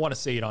don't. I don't want to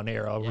say it on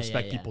air. I'll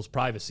respect people's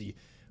privacy,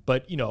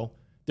 but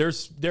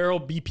there'll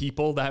be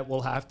people that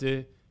will have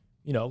to,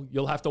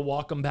 you'll have to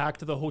walk them back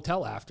to the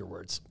hotel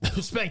afterwards.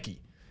 Spanky,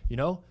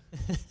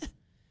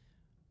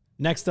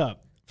 Next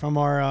up from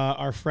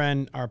our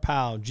friend, our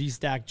pal,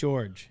 G-Stack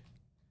George.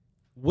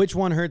 Which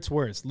one hurts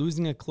worse,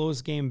 losing a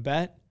close game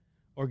bet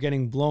or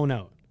getting blown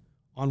out?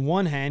 On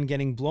one hand,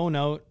 getting blown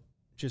out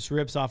just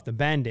rips off the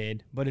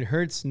Band-Aid, but it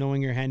hurts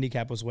knowing your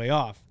handicap was way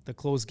off. The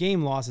close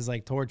game loss is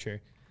like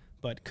torture,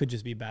 but could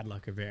just be bad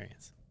luck or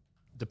variance?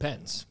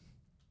 Depends.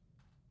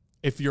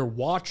 If you're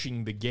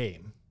watching the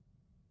game,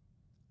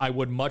 I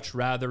would much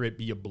rather it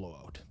be a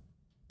blowout,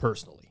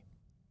 personally.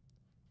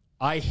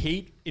 I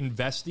hate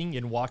investing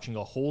in watching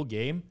a whole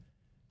game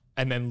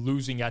and then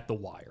losing at the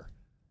wire.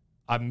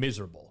 I'm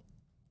miserable.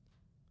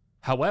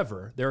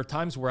 However, there are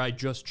times where I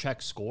just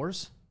check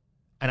scores,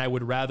 and I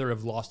would rather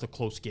have lost a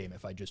close game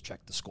if I just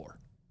checked the score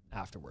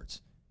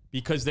afterwards.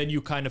 Because then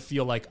you kind of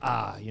feel like,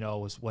 it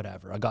was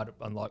whatever. I got it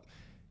unlocked.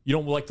 You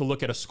don't like to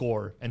look at a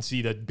score and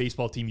see the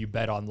baseball team you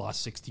bet on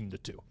lost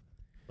 16-2.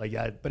 Like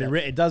that. But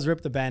it does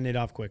rip the Band-Aid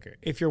off quicker.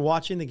 If you're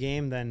watching the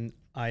game, then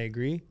I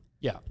agree.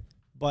 Yeah.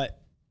 But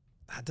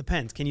that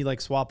depends. Can you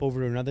like swap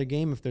over to another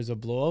game if there's a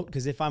blowout?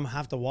 Because if I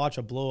have to watch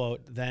a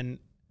blowout, then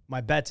my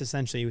bet's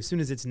essentially as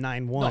soon as it's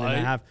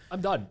 9-1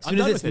 I'm done. As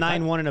soon as it's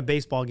 9-1 in a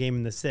baseball game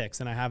in the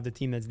 6th and I have the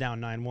team that's down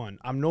 9-1,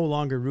 I'm no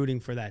longer rooting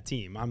for that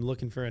team. I'm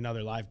looking for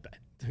another live bet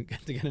to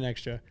get an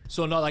extra.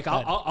 So no, like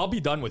I'll be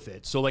done with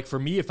it. So like for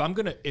me, if I'm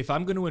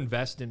gonna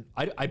invest in,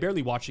 I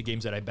barely watch the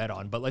games that I bet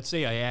on, but let's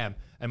say I am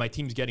and my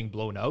team's getting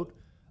blown out,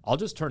 I'll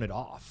just turn it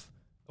off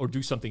or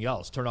do something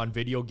else. Turn on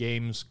video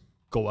games,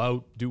 go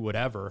out, do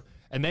whatever,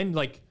 and then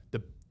like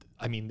the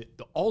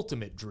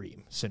ultimate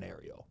dream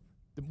scenario,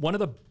 one of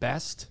the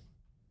best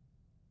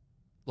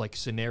like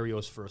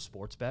scenarios for a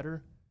sports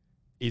bettor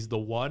is the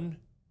one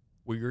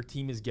where your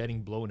team is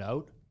getting blown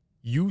out.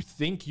 You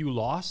think you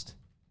lost,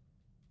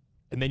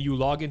 and then you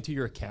log into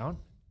your account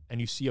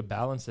and you see a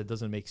balance that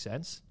doesn't make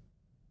sense.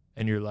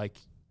 And you're like,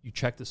 you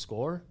check the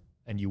score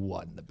and you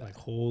won the bet. Like,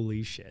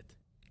 holy shit.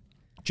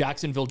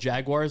 Jacksonville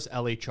Jaguars,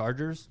 LA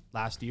Chargers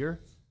last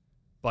year.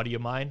 Buddy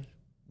of mine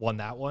won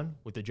that one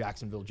with the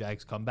Jacksonville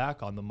Jags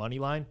comeback on the money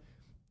line.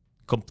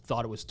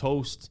 Thought it was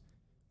toast.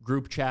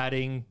 Group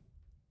chatting.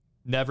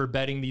 Never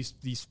betting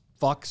these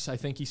fucks, I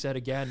think he said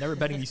again. Never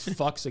betting these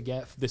fucks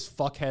again. This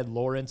fuckhead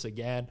Lawrence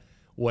again.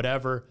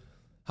 Whatever.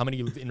 How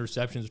many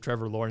interceptions did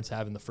Trevor Lawrence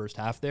have in the first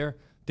half there?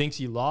 Thinks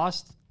he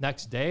lost.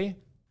 Next day,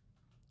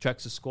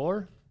 checks the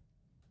score.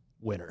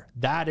 Winner.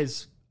 That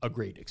is a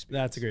great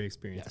experience. That's a great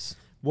experience. Yes.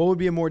 What would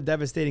be a more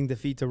devastating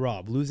defeat to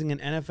Rob? Losing an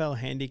NFL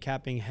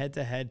handicapping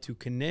head-to-head to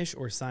Kanish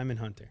or Simon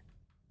Hunter?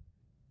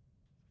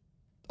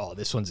 Oh,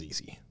 this one's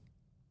easy.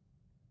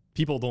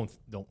 People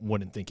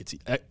wouldn't think it's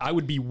easy. I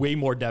would be way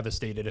more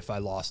devastated if I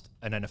lost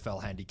an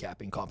NFL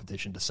handicapping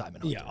competition to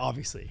Simon Hunter. Yeah,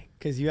 obviously.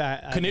 Because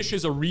Kanish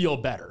is a real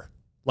bettor,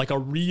 like a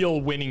real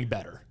winning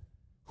bettor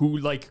who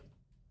like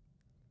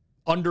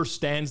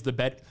understands the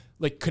bet.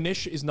 Like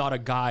Kanish is not a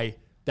guy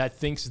that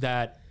thinks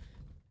that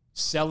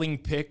selling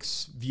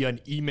picks via an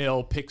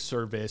email pick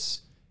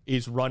service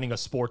is running a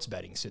sports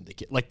betting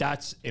syndicate. Like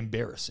that's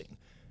embarrassing.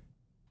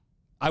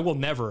 I will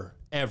never,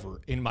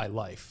 ever in my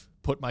life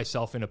put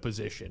myself in a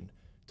position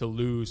to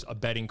lose a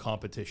betting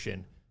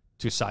competition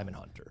to Simon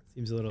Hunter.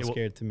 Seems a little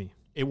scared to me.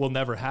 It will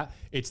never happen.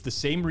 It's the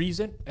same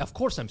reason. Of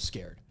course I'm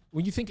scared.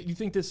 When you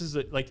think this is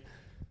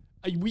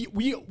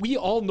we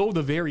all know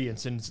the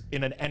variance in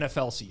an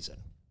NFL season.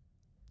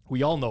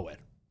 We all know it.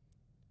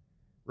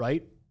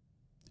 Right?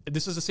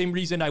 This is the same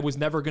reason I was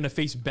never going to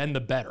face Ben the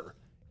Bettor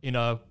in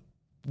a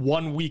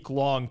 1 week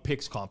long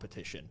picks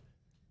competition.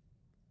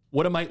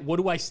 What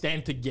do I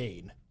stand to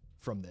gain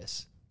from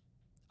this?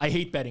 I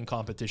hate betting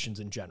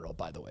competitions in general,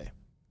 by the way.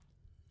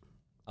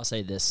 I'll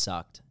say this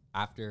sucked.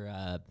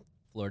 After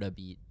Florida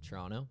beat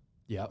Toronto,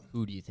 yeah,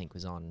 who do you think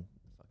was on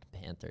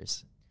fucking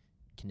Panthers?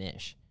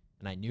 Kanish.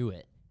 And I knew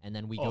it. And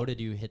then we go to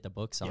do Hit the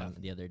Books on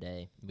the other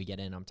day. We get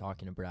in, I'm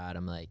talking to Brad.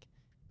 I'm like,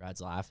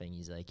 Brad's laughing.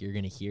 He's like, you're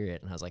going to hear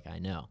it. And I was like, I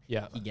know.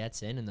 Yeah. He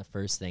gets in, and the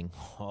first thing,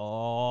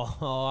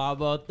 how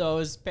about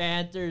those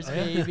Panthers,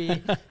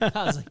 baby? I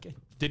was like,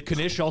 did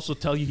Kanish also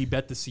tell you he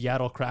bet the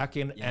Seattle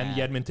Kraken and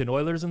the Edmonton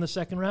Oilers in the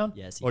second round?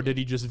 Yes. Or did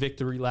he just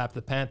victory lap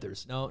the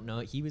Panthers? No,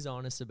 he was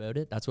honest about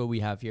it. That's what we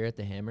have here at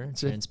the Hammer.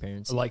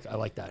 Transparency. I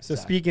like that. So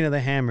speaking of the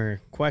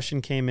Hammer,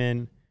 question came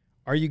in.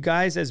 Are you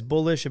guys as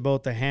bullish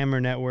about the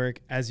Hammer Network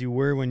as you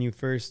were when you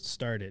first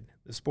started?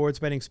 The sports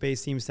betting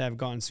space seems to have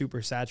gotten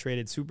super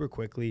saturated super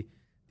quickly.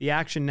 The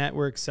Action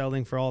Network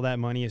selling for all that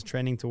money is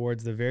trending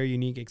towards the very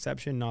unique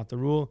exception, not the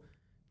rule.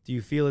 Do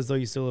you feel as though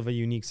you still have a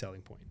unique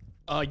selling point?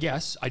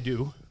 Yes, I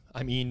do.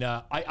 I mean,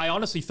 I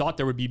honestly thought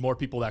there would be more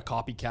people that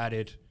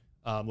copycatted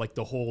like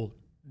the whole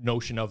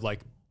notion of like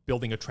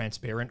building a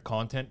transparent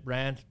content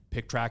brand,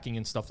 pick tracking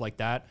and stuff like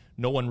that.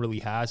 No one really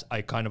has.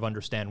 I kind of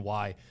understand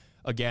why.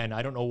 Again,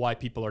 I don't know why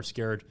people are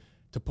scared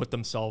to put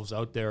themselves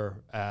out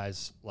there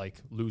as like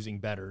losing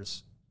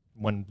bettors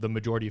when the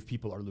majority of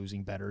people are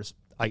losing bettors.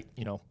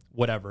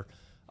 Whatever.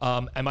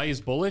 Am I as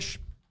bullish?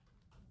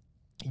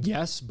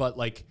 Yes, but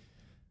like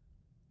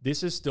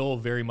this is still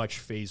very much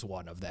phase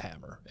one of the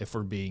Hammer, if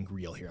we're being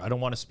real here. I don't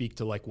want to speak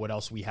to like what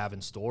else we have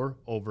in store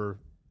over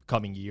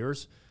coming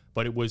years,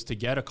 but it was to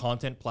get a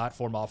content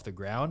platform off the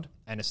ground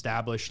and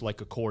establish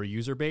like a core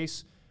user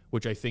base,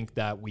 which I think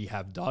that we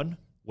have done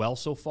well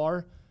so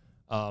far.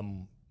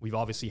 We've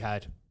obviously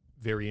had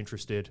very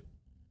interested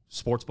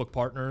sportsbook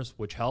partners,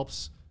 which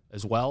helps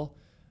as well.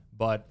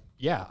 But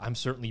yeah, I'm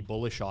certainly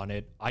bullish on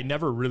it. I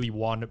never really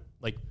want to,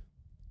 like,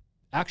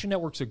 Action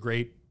Network's a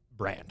great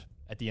brand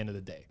at the end of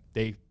the day.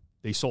 They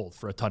sold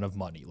for a ton of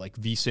money. Like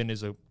VSiN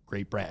is a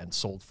great brand,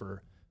 sold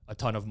for a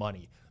ton of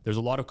money. There's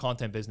a lot of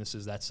content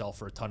businesses that sell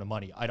for a ton of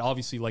money. I'd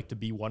obviously like to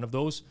be one of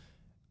those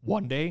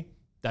one day.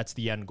 That's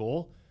the end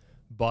goal.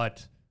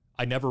 But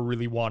I never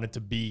really wanted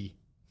to be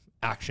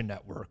Action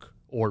Network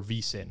or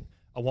VSiN.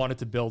 I wanted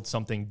to build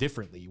something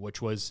differently,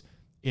 which was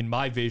in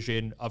my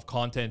vision of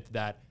content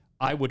that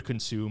I would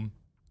consume.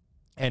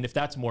 And if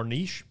that's more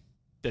niche,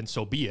 then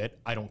so be it.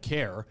 I don't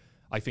care.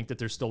 I think that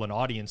there's still an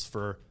audience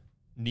for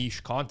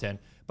niche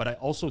content. But I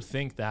also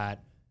think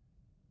that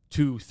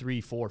 2,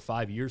 3, 4,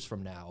 5 years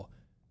from now,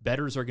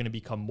 bettors are going to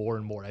become more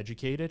and more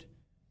educated.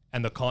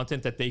 And the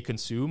content that they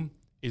consume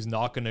is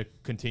not going to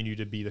continue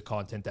to be the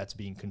content that's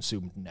being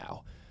consumed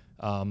now.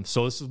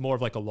 So this is more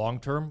of like a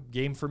long-term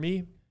game for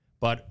me,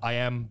 but I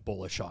am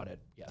bullish on it.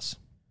 Yes.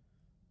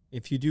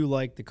 If you do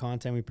like the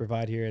content we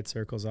provide here at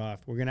Circles Off,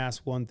 we're going to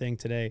ask one thing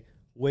today,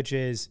 which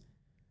is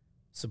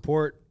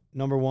support,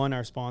 number one,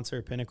 our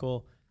sponsor,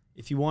 Pinnacle.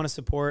 If you want to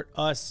support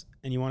us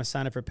and you want to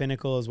sign up for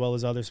Pinnacle as well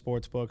as other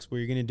sports books, what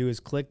you're going to do is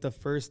click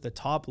the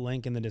top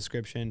link in the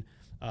description.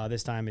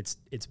 This time it's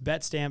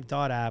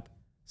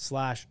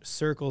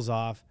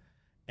betstamp.app/circlesoff.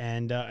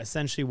 And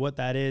essentially what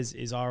that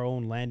is our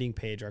own landing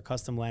page, our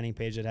custom landing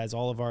page that has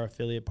all of our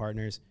affiliate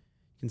partners.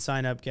 You can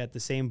sign up, get the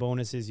same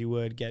bonuses you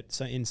would get,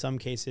 in some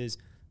cases,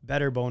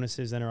 better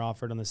bonuses than are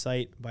offered on the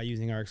site by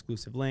using our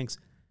exclusive links.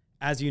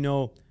 As you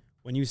know,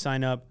 when you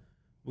sign up,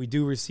 we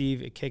do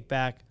receive a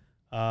kickback.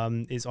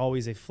 Is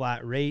always a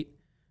flat rate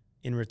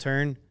in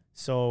return.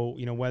 So,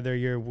 whether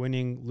you're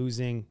winning,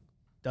 losing,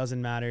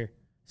 doesn't matter.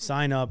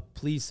 Sign up.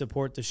 Please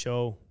support the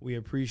show. We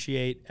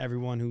appreciate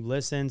everyone who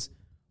listens.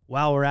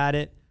 While we're at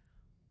it,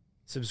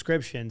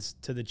 subscriptions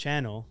to the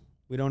channel.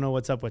 We don't know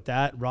what's up with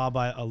that. Rob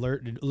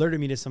alerted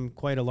me to some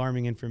quite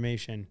alarming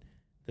information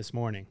this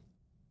morning.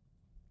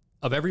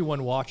 Of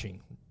everyone watching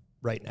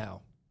right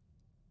now,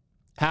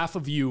 half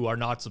of you are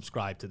not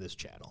subscribed to this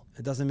channel.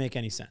 It doesn't make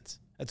any sense.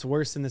 It's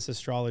worse than this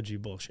astrology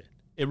bullshit.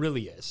 It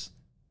really is.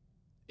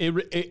 I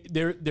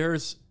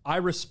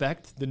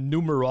respect the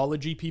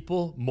numerology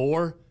people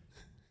more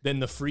than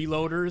the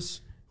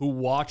freeloaders who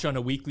watch on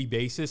a weekly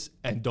basis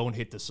and don't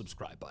hit the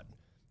subscribe button.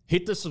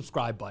 Hit the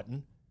subscribe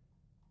button.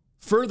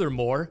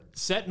 Furthermore,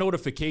 set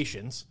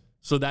notifications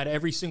so that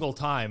every single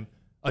time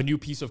a new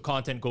piece of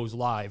content goes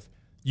live,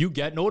 you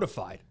get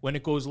notified when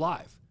it goes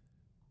live.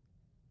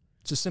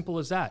 It's as simple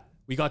as that.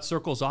 We got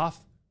Circles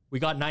Off. We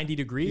got 90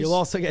 Degrees. You'll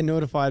also get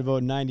notified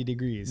about 90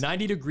 Degrees.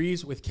 90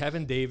 Degrees with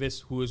Kevin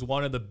Davis, who is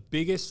one of the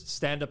biggest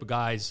stand-up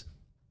guys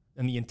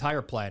on the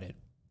entire planet,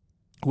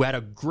 who had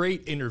a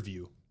great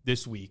interview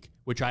this week,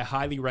 which I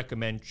highly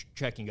recommend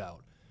checking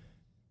out.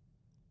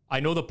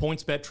 I know the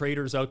PointsBet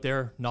traders out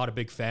there, not a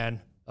big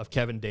fan of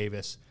Kevin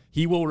Davis.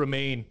 He will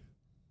remain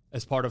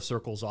as part of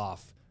Circles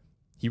Off.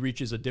 He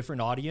reaches a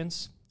different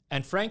audience.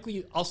 And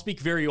frankly, I'll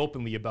speak very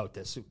openly about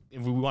this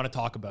if we want to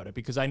talk about it,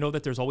 because I know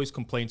that there's always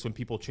complaints when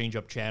people change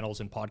up channels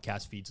and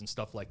podcast feeds and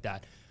stuff like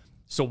that.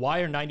 So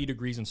why are 90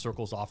 Degrees and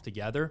Circles Off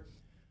together?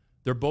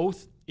 They're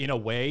both, in a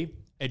way,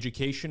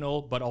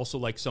 educational, but also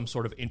like some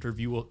sort of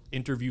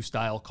interview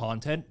style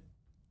content.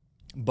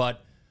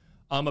 But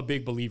I'm a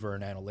big believer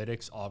in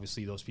analytics.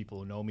 Obviously, those people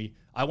who know me,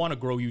 I want to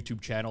grow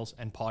YouTube channels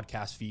and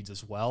podcast feeds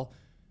as well.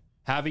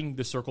 Having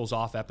the Circles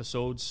Off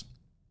episodes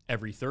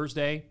every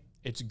Thursday,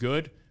 it's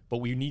good, but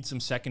we need some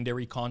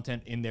secondary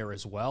content in there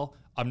as well.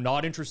 I'm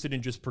not interested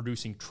in just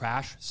producing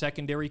trash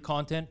secondary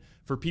content.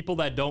 For people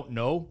that don't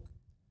know,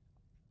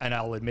 and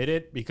I'll admit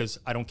it because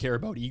I don't care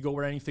about ego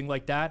or anything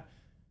like that,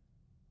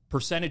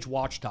 percentage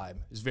watch time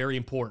is very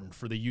important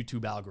for the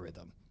YouTube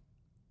algorithm.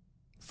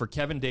 For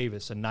Kevin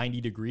Davis and 90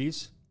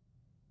 Degrees,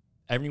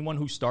 everyone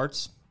who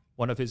starts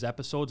one of his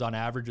episodes on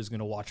average is going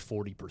to watch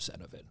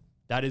 40% of it.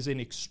 That is an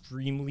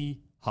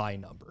extremely high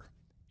number.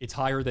 It's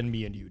higher than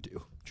me and you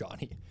do,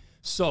 Johnny.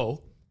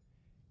 So,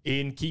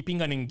 in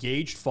keeping an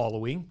engaged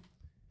following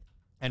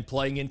and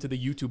playing into the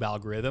YouTube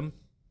algorithm,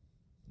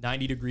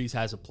 90 Degrees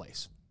has a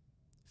place.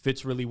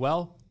 Fits really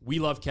well. We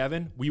love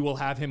Kevin. We will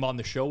have him on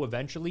the show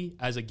eventually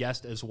as a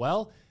guest as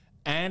well.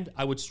 And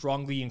I would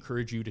strongly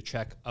encourage you to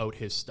check out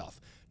his stuff.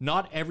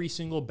 Not every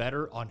single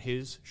bettor on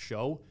his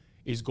show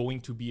is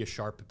going to be a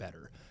sharp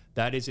bettor.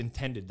 That is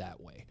intended that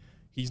way.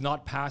 He's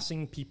not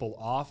passing people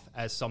off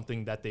as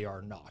something that they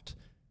are not.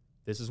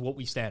 This is what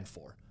we stand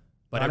for.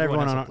 But not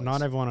everyone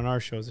on our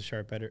show is a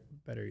sharp bettor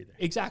either.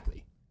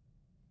 Exactly.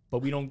 But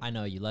we don't. I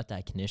know, you let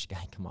that Knish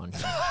guy come on.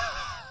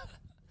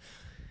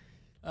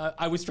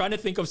 I was trying to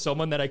think of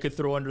someone that I could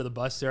throw under the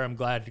bus there. I'm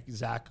glad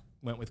Zach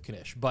went with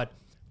Knish. But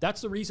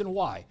that's the reason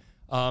why.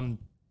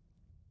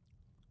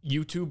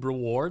 YouTube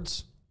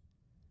rewards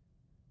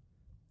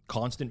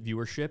constant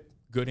viewership,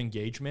 good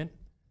engagement,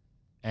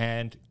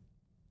 and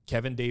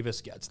Kevin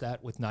Davis gets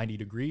that with 90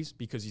 Degrees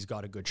because he's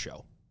got a good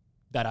show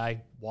that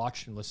I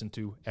watch and listen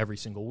to every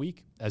single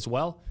week as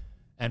well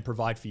and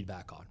provide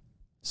feedback on.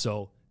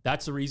 So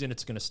that's the reason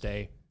it's going to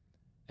stay.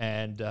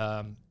 And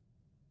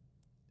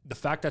the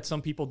fact that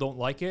some people don't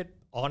like it,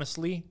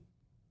 honestly,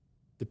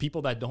 The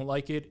people that don't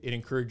like it, it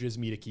encourages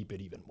me to keep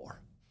it even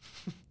more.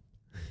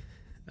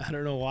 I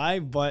don't know why,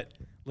 but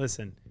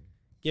listen,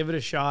 give it a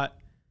shot.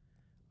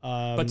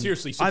 But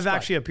seriously, subscribe. I've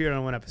actually appeared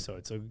on one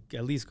episode, so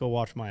at least go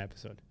watch my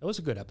episode. That was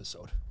a good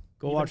episode.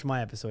 Go watch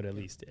my episode at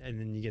least, and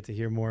then you get to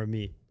hear more of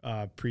me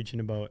preaching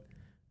about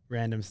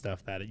random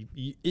stuff that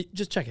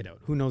just check it out.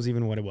 Who knows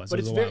even what it was? But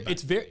it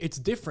was it's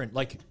different.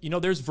 Like,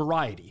 there's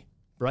variety,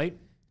 right?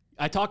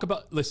 I talk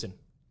about, listen,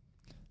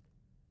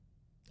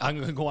 I'm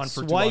going to go on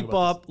for too long Swipe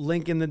up,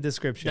 link in the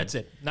description. That's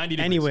it. 90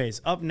 degrees.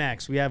 Anyways, up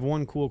next, we have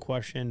one cool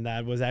question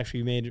that was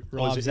actually made.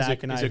 Rob,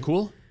 Zach, and I. Is it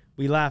cool?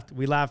 We laughed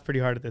pretty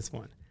hard at this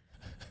one.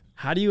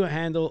 How do you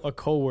handle a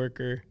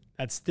coworker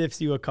that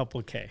stiffs you a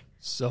couple K?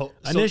 So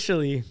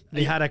initially,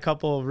 we had a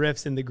couple of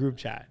riffs in the group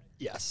chat.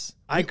 Yes.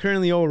 I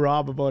currently owe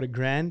Rob about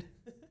 $1,000.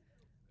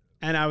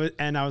 And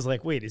I was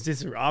like, wait, is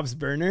this Rob's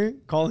burner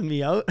calling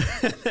me out?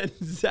 And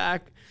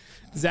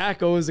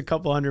Zach owes a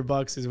couple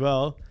 $100 as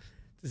well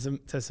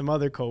to some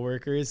other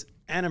coworkers.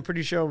 And I'm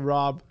pretty sure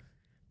Rob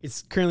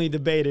is currently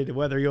debated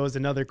whether he owes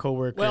another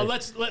coworker. Well,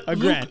 let's let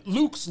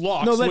Luke's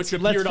locks, which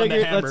appeared on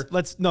the hammer.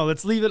 Let's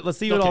leave it.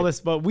 Let's leave it all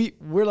this. But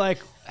we're like,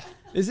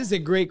 this is a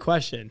great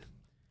question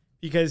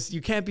because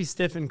you can't be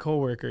stiffing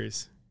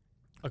coworkers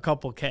a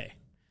couple K.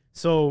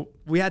 So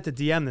we had to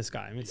DM this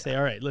guy and say,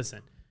 all right,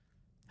 listen,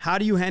 how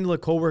do you handle a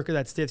coworker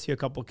that stiffs you a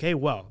couple K?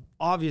 Well,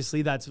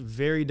 obviously that's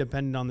very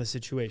dependent on the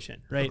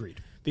situation, right?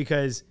 Agreed.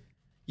 Because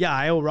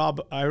I owe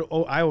Rob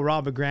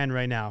 $1,000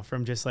 right now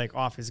from just like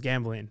office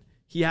gambling.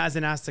 He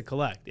hasn't asked to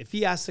collect. If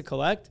he asks to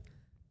collect,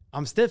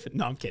 I'm stiffing.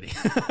 No, I'm kidding.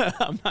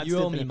 I'm not. You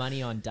owe me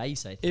money on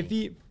dice, I think. If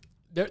he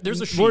there's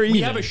a sheet.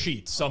 We have a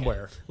sheet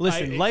somewhere. Okay.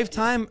 Listen,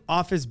 lifetime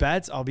office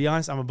bets, I'll be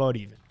honest, I'm about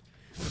even.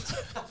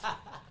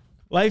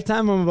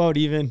 Lifetime, I'm about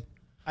even.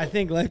 I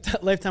think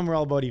lifetime, we're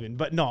all about even.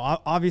 But no,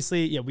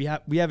 obviously, we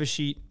have a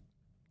sheet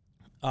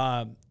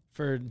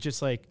for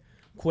just like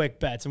quick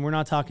bets, and we're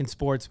not talking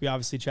sports. We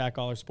obviously check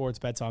all our sports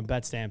bets on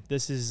BetStamp.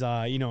 This is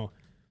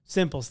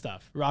simple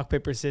stuff: rock,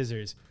 paper,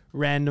 scissors,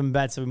 random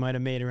bets that we might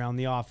have made around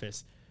the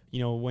office.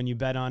 When you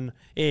bet on,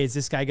 hey, is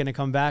this guy going to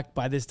come back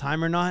by this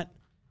time or not?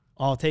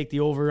 I'll take the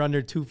over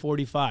under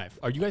 245.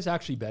 Are you guys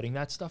actually betting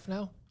that stuff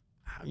now?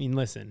 I mean,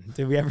 listen,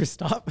 did we ever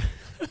stop?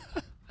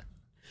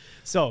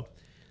 So,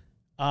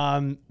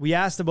 we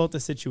asked about the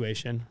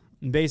situation.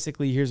 And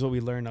basically, here's what we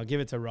learned. I'll give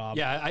it to Rob.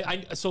 Yeah,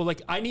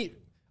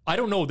 I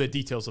don't know the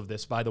details of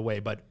this, by the way,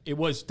 but it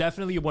was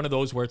definitely one of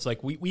those where it's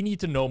like, we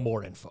need to know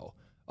more info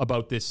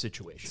about this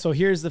situation. So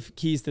here's the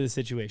keys to the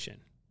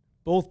situation.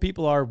 Both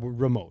people are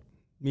remote,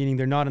 meaning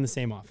they're not in the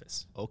same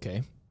office.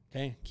 Okay.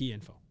 Key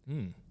info.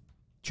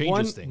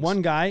 Changes things.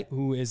 One guy,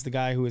 who is the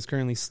guy who is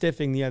currently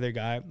stiffing the other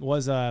guy,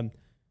 was a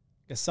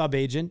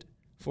sub-agent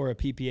for a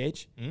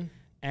PPH.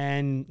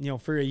 And,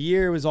 for a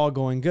year, it was all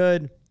going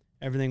good.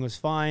 Everything was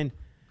fine.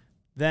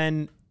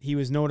 Then he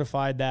was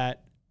notified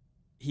that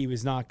he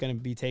was not going to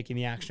be taking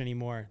the action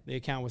anymore. The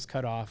account was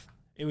cut off.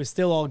 It was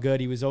still all good.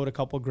 He was owed a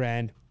couple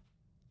grand,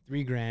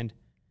 $3,000.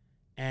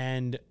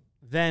 And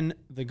then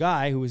the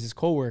guy who was his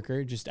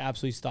coworker just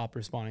absolutely stopped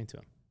responding to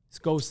him.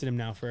 Just ghosted him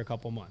now for a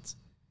couple months.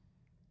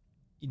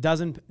 He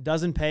doesn't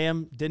pay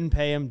him,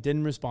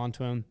 didn't respond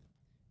to him.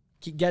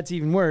 It gets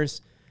even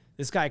worse.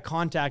 This guy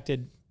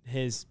contacted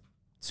his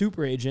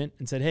super agent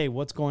and said, hey,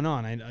 what's going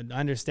on? I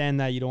understand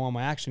that you don't want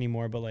my action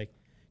anymore, but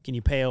can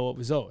you pay out what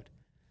was owed?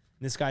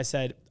 And this guy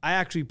said, I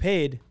actually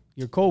paid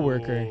your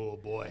coworker. Oh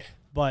boy.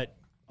 But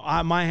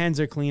my hands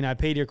are clean. I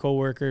paid your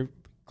coworker,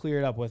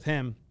 cleared up with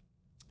him.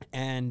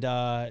 And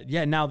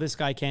now this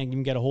guy can't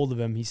even get a hold of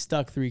him. He's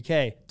stuck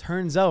 $3,000.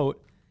 Turns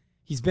out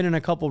he's been in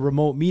a couple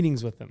remote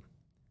meetings with him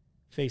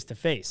face to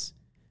face.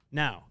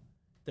 Now,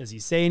 does he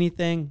say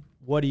anything?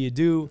 What do you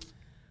do?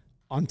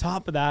 On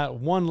top of that,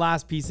 one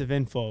last piece of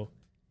info.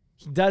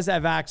 He does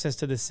have access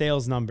to the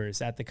sales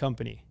numbers at the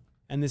company.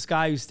 And this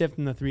guy who stiffed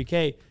him the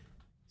 $3,000,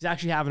 he's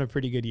actually having a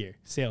pretty good year,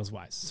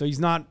 sales-wise. So he's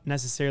not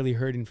necessarily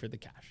hurting for the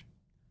cash.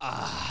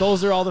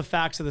 Those are all the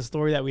facts of the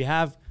story that we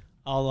have.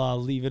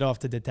 I'll leave it off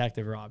to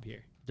Detective Rob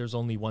here. There's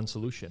only one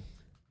solution.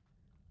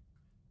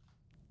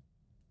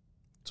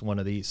 It's one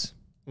of these.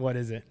 What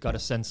is it? Got to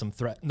send some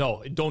threat.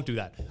 No, don't do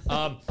that.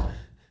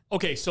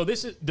 Okay, so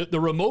this is the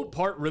remote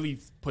part really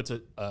puts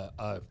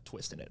a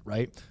twist in it,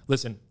 right?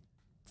 Listen,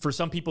 for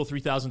some people,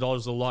 $3,000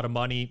 is a lot of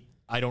money.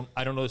 I don't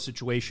know the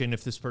situation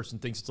if this person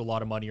thinks it's a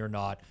lot of money or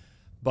not,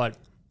 but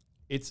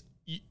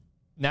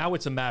now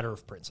it's a matter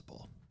of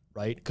principle,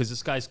 right? Because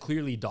this guy's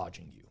clearly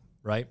dodging you,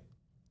 right?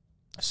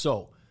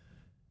 So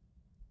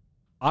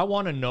I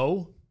want to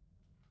know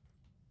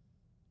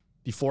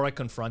before I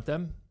confront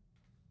them.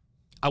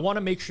 I want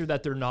to make sure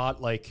that they're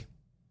not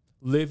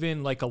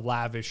living a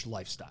lavish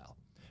lifestyle,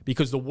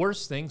 because the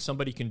worst thing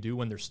somebody can do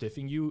when they're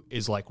stiffing you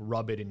is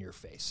rub it in your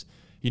face.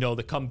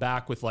 They come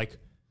back with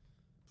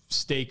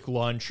steak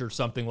lunch or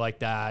something like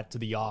that to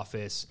the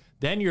office.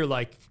 Then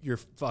you're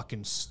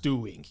fucking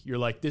stewing. You're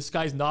like, this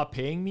guy's not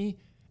paying me,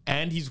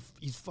 and he's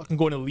fucking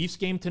going to the Leafs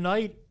game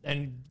tonight,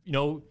 and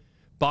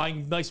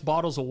buying nice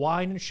bottles of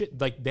wine and shit.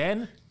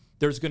 Then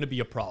there's going to be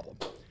a problem.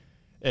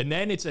 And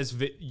then it's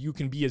you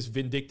can be as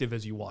vindictive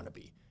as you want to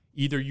be.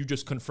 Either you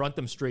just confront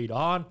them straight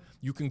on.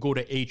 You can go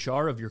to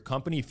HR of your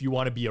company if you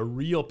want to be a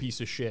real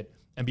piece of shit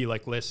and be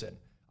like, listen,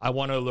 I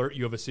want to alert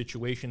you of a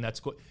situation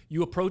that's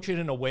you approach it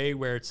in a way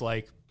where it's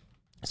like,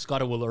 it's got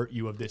to alert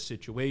you of this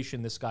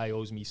situation. This guy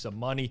owes me some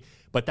money,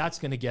 but that's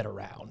going to get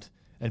around.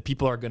 And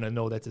people are going to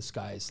know that this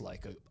guy is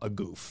like a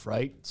goof,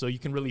 right? So you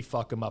can really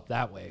fuck him up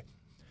that way.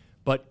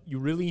 But you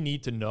really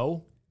need to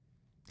know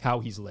how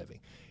he's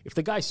living. If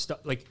the guy's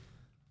stuck, like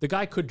the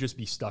guy could just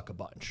be stuck a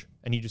bunch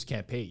and he just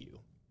can't pay you.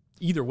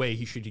 Either way,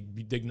 he should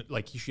be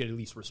he should at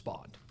least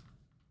respond.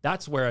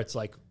 That's where it's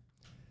like,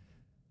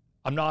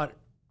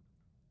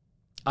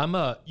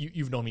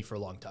 you've known me for a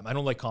long time. I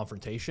don't like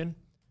confrontation,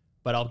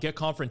 but I'll get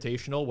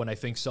confrontational when I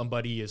think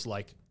somebody is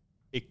like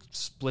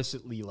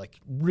explicitly like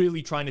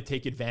really trying to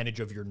take advantage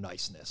of your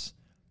niceness.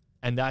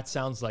 And that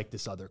sounds like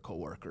this other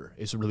coworker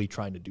is really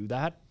trying to do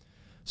that.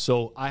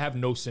 So I have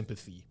no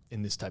sympathy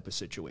in this type of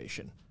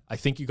situation. I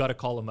think you got to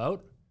call him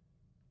out.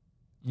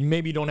 You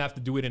maybe don't have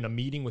to do it in a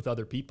meeting with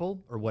other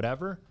people or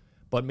whatever,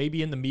 but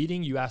maybe in the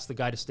meeting you ask the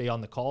guy to stay on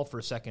the call for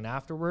a second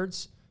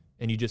afterwards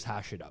and you just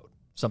hash it out.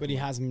 But he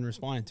hasn't been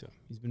responding to him.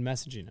 He's been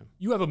messaging him.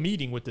 You have a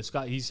meeting with this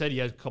guy. He said he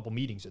had a couple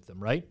meetings with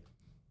them, right?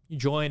 You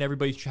join,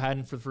 everybody's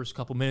chatting for the first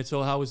couple minutes.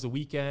 Oh, how was the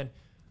weekend?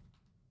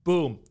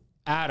 Boom.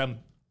 Adam,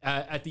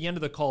 at the end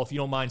of the call, if you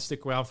don't mind,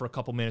 stick around for a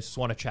couple minutes. Just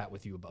want to chat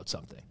with you about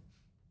something.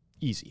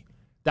 Easy.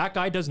 That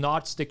guy does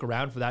not stick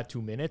around for that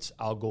 2 minutes.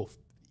 I'll go,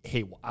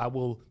 hey, I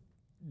will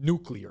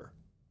nuclear.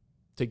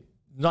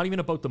 Not even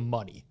about the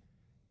money.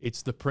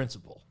 It's the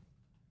principle.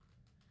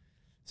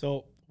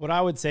 So what I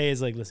would say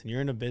is like, listen,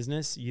 you're in a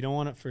business. You don't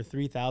want it for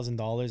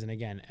 $3,000. And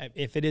again,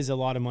 if it is a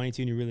lot of money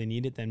to you and you really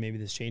need it, then maybe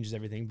this changes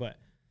everything. But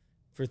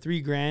for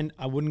 $3,000,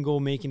 I wouldn't go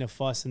making a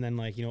fuss and then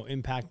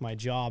impact my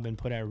job and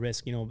put at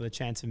risk, the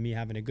chance of me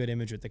having a good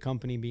image with the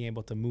company, being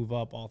able to move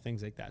up, all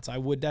things like that. So I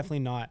would definitely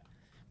not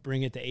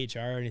bring it to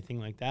HR or anything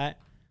like that.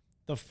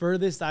 The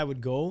furthest I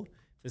would go,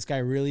 if this guy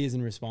really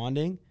isn't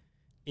responding,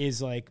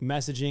 is like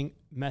messaging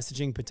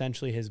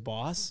potentially his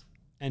boss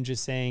and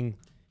just saying,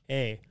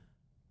 hey,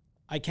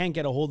 I can't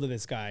get a hold of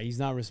this guy. He's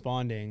not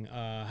responding.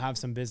 Have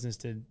some business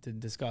to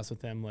discuss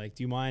with him. Like,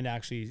 do you mind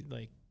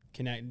actually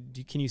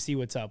connect? Can you see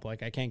what's up?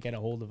 Like, I can't get a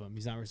hold of him.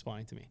 He's not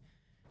responding to me.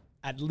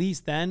 At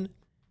least then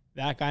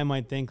that guy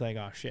might think like,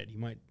 oh shit, he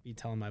might be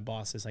telling my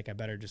boss this. Like, I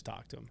better just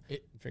talk to him and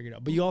figure it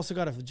out. But you also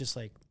got to just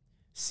like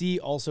see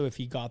also if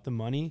he got the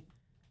money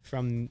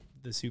from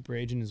the super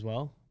agent as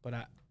well. But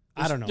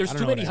I don't know. There's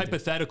too many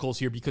hypotheticals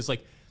here because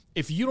like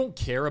if you don't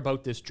care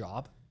about this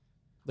job,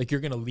 like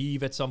you're going to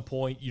leave at some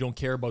point, you don't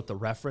care about the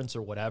reference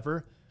or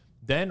whatever,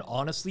 then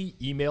honestly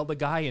email the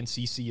guy and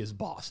CC his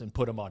boss and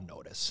put him on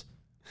notice.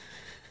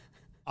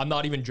 I'm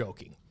not even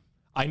joking.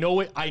 I know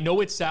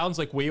it sounds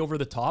like way over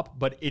the top,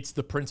 but it's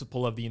the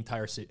principle of the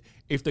entire city.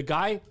 If the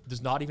guy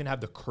does not even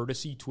have the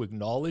courtesy to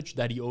acknowledge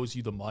that he owes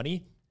you the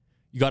money,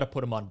 you got to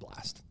put him on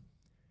blast.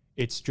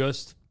 It's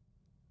just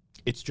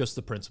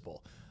the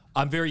principle.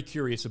 I'm very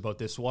curious about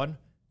this one.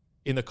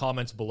 In the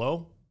comments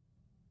below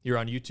here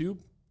on YouTube,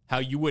 how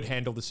you would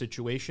handle the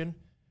situation,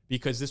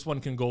 because this one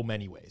can go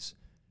many ways.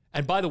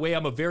 And by the way,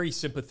 I'm a very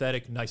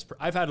sympathetic, nice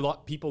person. I've had a lot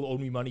of people owe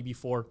me money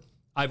before.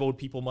 I've owed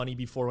people money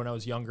before when I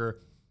was younger.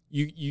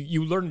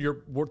 You learn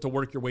to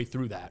work your way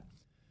through that.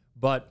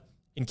 But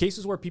in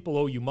cases where people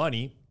owe you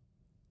money,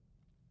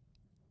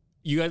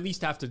 you at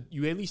least have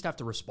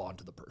to respond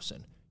to the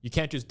person. You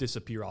can't just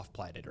disappear off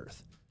planet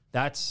Earth.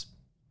 That's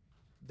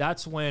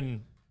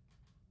when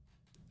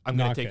I'm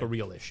going to take a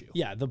real issue.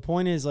 Yeah, the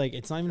point is like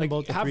it's not even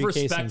about the have $3,000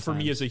 respect for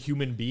me as a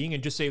human being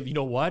and just say, you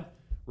know what,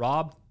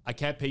 Rob, I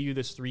can't pay you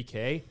this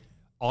 $3,000.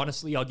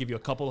 Honestly, I'll give you a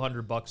couple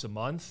 $100 a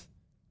month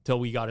till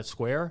we got it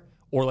square,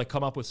 or like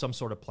come up with some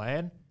sort of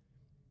plan.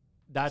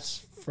 That's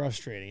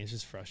frustrating. It's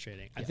just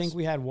frustrating. Yes. I think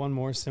we had one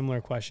more similar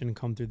question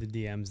come through the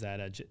DMs that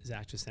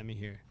Zach just sent me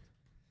here.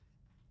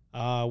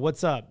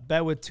 What's up?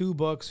 Bet with two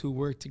books who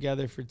worked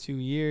together for 2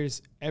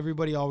 years.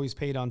 Everybody always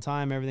paid on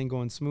time. Everything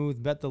going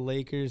smooth. Bet the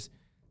Lakers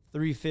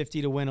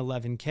 $350 to win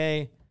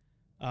 $11K.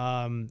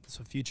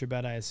 So future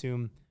bet, I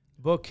assume.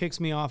 Book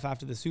kicks me off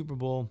after the Super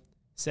Bowl.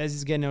 Says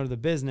he's getting out of the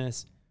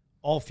business.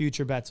 All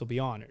future bets will be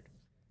honored.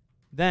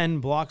 Then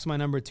blocks my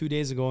number 2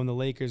 days ago, and the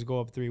Lakers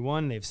go up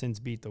 3-1. They've since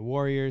beat the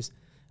Warriors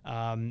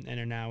and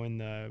are now in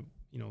the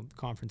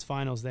conference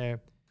finals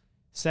there.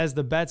 Says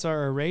the bets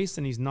are erased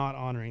and he's not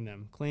honoring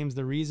them. Claims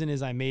the reason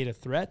is I made a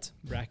threat.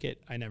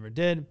 Bracket, I never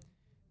did.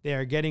 They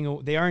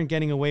aren't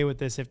getting away with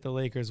this if the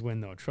Lakers win,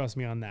 though. Trust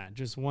me on that.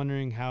 Just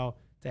wondering how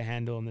to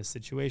handle in this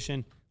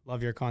situation.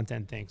 Love your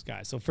content. Thanks,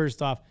 guys. So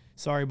first off,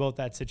 sorry about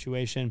that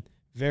situation.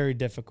 Very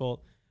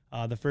difficult.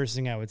 The first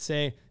thing I would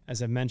say,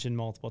 as I've mentioned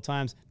multiple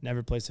times,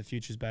 never place a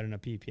futures bet on a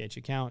PPH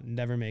account.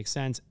 Never makes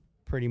sense.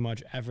 Pretty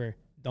much ever.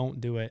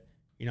 Don't do it.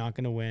 You're not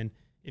going to win.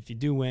 If you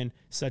do win,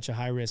 such a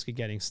high risk of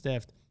getting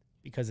stiffed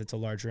because it's a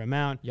larger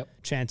amount. Yep.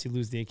 Chance you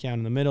lose the account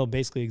in the middle.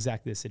 Basically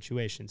exactly the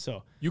situation.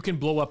 So you can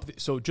blow up.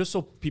 So just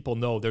so people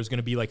know, there's going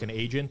to be like an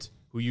agent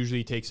who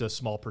usually takes a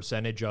small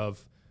percentage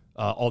of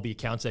all the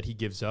accounts that he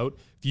gives out.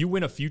 If you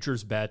win a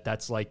futures bet,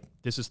 that's like,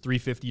 this is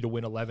 $350 to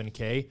win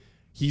 $11K.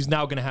 He's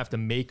now going to have to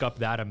make up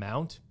that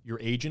amount, your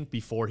agent,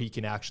 before he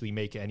can actually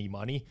make any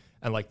money.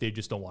 And like, they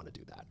just don't want to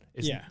do that.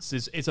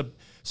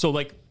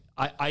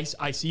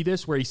 I see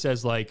this where he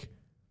says like,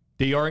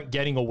 they aren't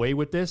getting away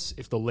with this.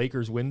 If the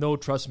Lakers win though,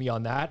 trust me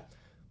on that.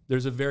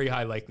 There's a very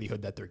high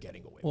likelihood that they're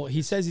getting away. Well,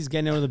 he says he's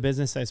getting out of the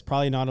business. It's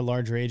probably not a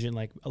larger agent.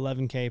 Like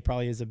 $11K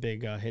probably is a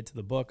big hit to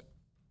the book.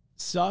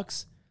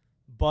 Sucks,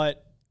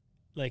 but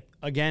like,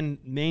 again,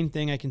 main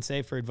thing I can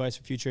say for advice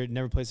for future,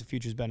 never place a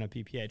futures bet on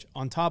PPH.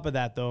 On top of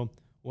that, though,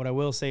 what I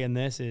will say in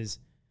this is,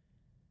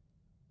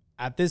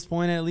 at this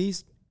point at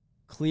least,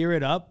 clear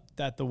it up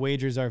that the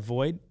wagers are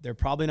void. They're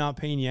probably not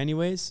paying you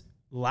anyways.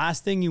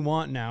 Last thing you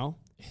want now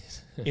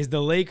is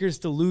the Lakers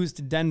to lose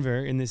to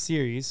Denver in this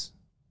series,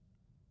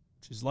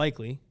 which is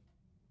likely.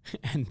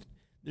 And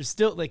they're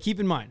still, like, keep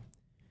in mind,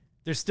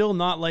 they're still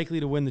not likely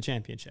to win the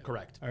championship.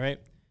 Correct. All right?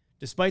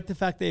 Despite the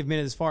fact they've made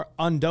it this far,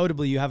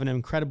 undoubtedly you have an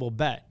incredible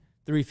bet,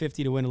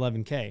 $350 to win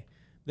 $11K.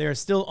 They are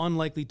still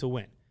unlikely to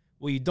win.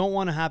 What you don't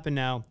want to happen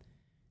now,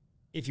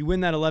 if you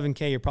win that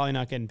 $11K, you're probably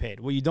not getting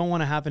paid. What you don't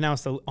want to happen now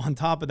is, to, on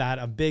top of that,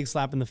 a big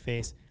slap in the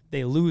face.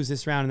 They lose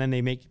this round, and then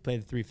they make you play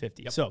the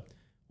 $350. Yep. So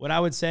what I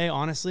would say,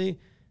 honestly,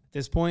 at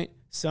this point,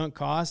 sunk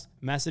cost,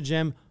 message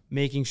him,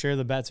 making sure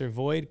the bets are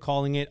void,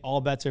 calling it,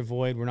 all bets are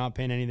void, we're not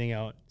paying anything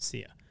out,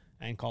 see ya,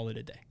 and call it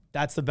a day.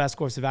 That's the best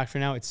course of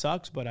action now. It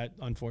sucks, but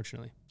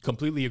unfortunately.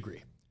 Completely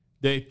agree.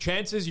 The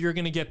chances you're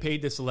going to get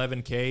paid this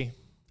 $11K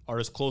are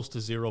as close to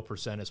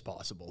 0% as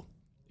possible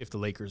if the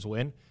Lakers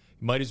win.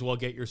 You might as well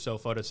get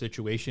yourself out of a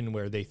situation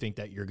where they think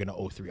that you're going to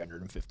owe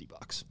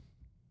 $350.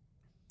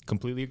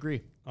 Completely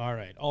agree. All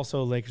right.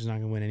 Also, Lakers are not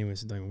going to win anyway,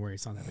 so don't even worry.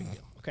 It's not that big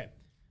deal. Okay.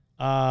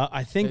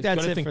 I think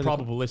that's it. Think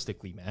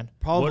probabilistically, man.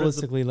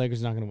 Probabilistically,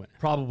 Lakers are not going to win.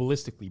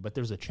 Probabilistically, but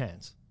there's a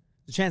chance.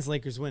 The chance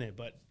Lakers win it,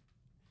 but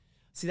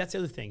see, that's the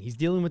other thing. He's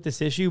dealing with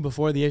this issue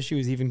before the issue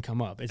has even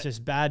come up. It's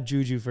just bad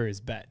juju for his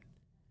bet.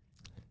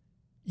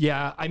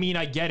 Yeah, I mean,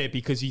 I get it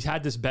because he's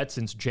had this bet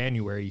since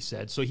January, he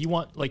said. So he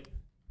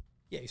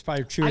Yeah, he's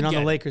probably cheering on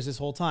the Lakers this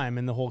whole time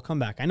and the whole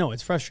comeback. I know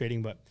it's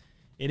frustrating, but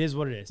it is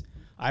what it is.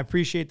 I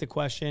appreciate the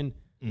question.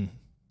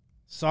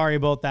 Sorry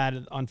about that.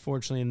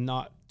 Unfortunately,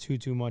 not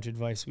too much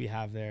advice we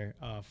have there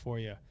for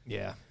you.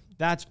 Yeah.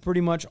 That's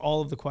pretty much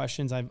all of the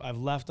questions. I've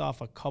left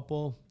off a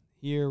couple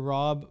here,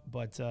 Rob,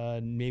 but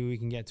maybe we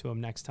can get to them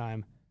next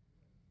time.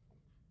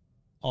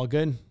 All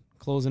good?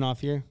 Closing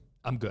off here?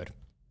 I'm good.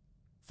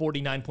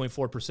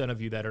 49.4%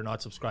 of you that are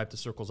not subscribed to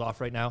Circles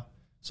Off right now,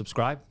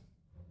 subscribe.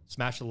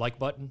 Smash the like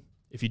button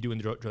if you do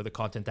enjoy the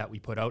content that we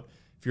put out.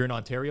 If you're in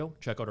Ontario,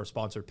 check out our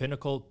sponsor,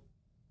 Pinnacle.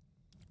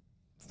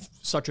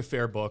 Such a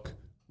fair book,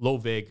 low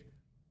vig.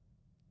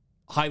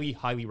 Highly,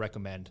 highly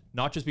recommend.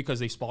 Not just because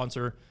they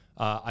sponsor.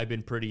 I've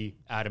been pretty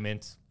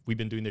adamant. We've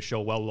been doing this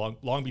show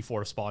long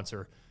before a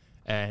sponsor,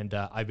 and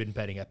I've been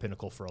betting at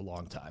Pinnacle for a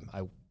long time.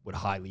 I would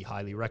highly,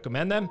 highly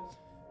recommend them.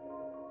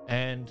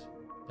 And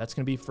that's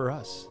going to be for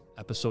us.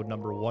 Episode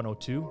number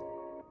 102,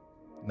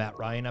 Matt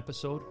Ryan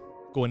episode.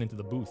 Going into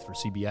the booth for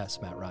CBS,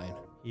 Matt Ryan.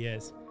 He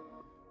is.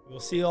 We'll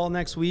see you all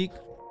next week.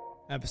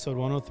 Episode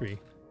 103.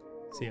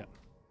 See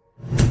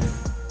ya.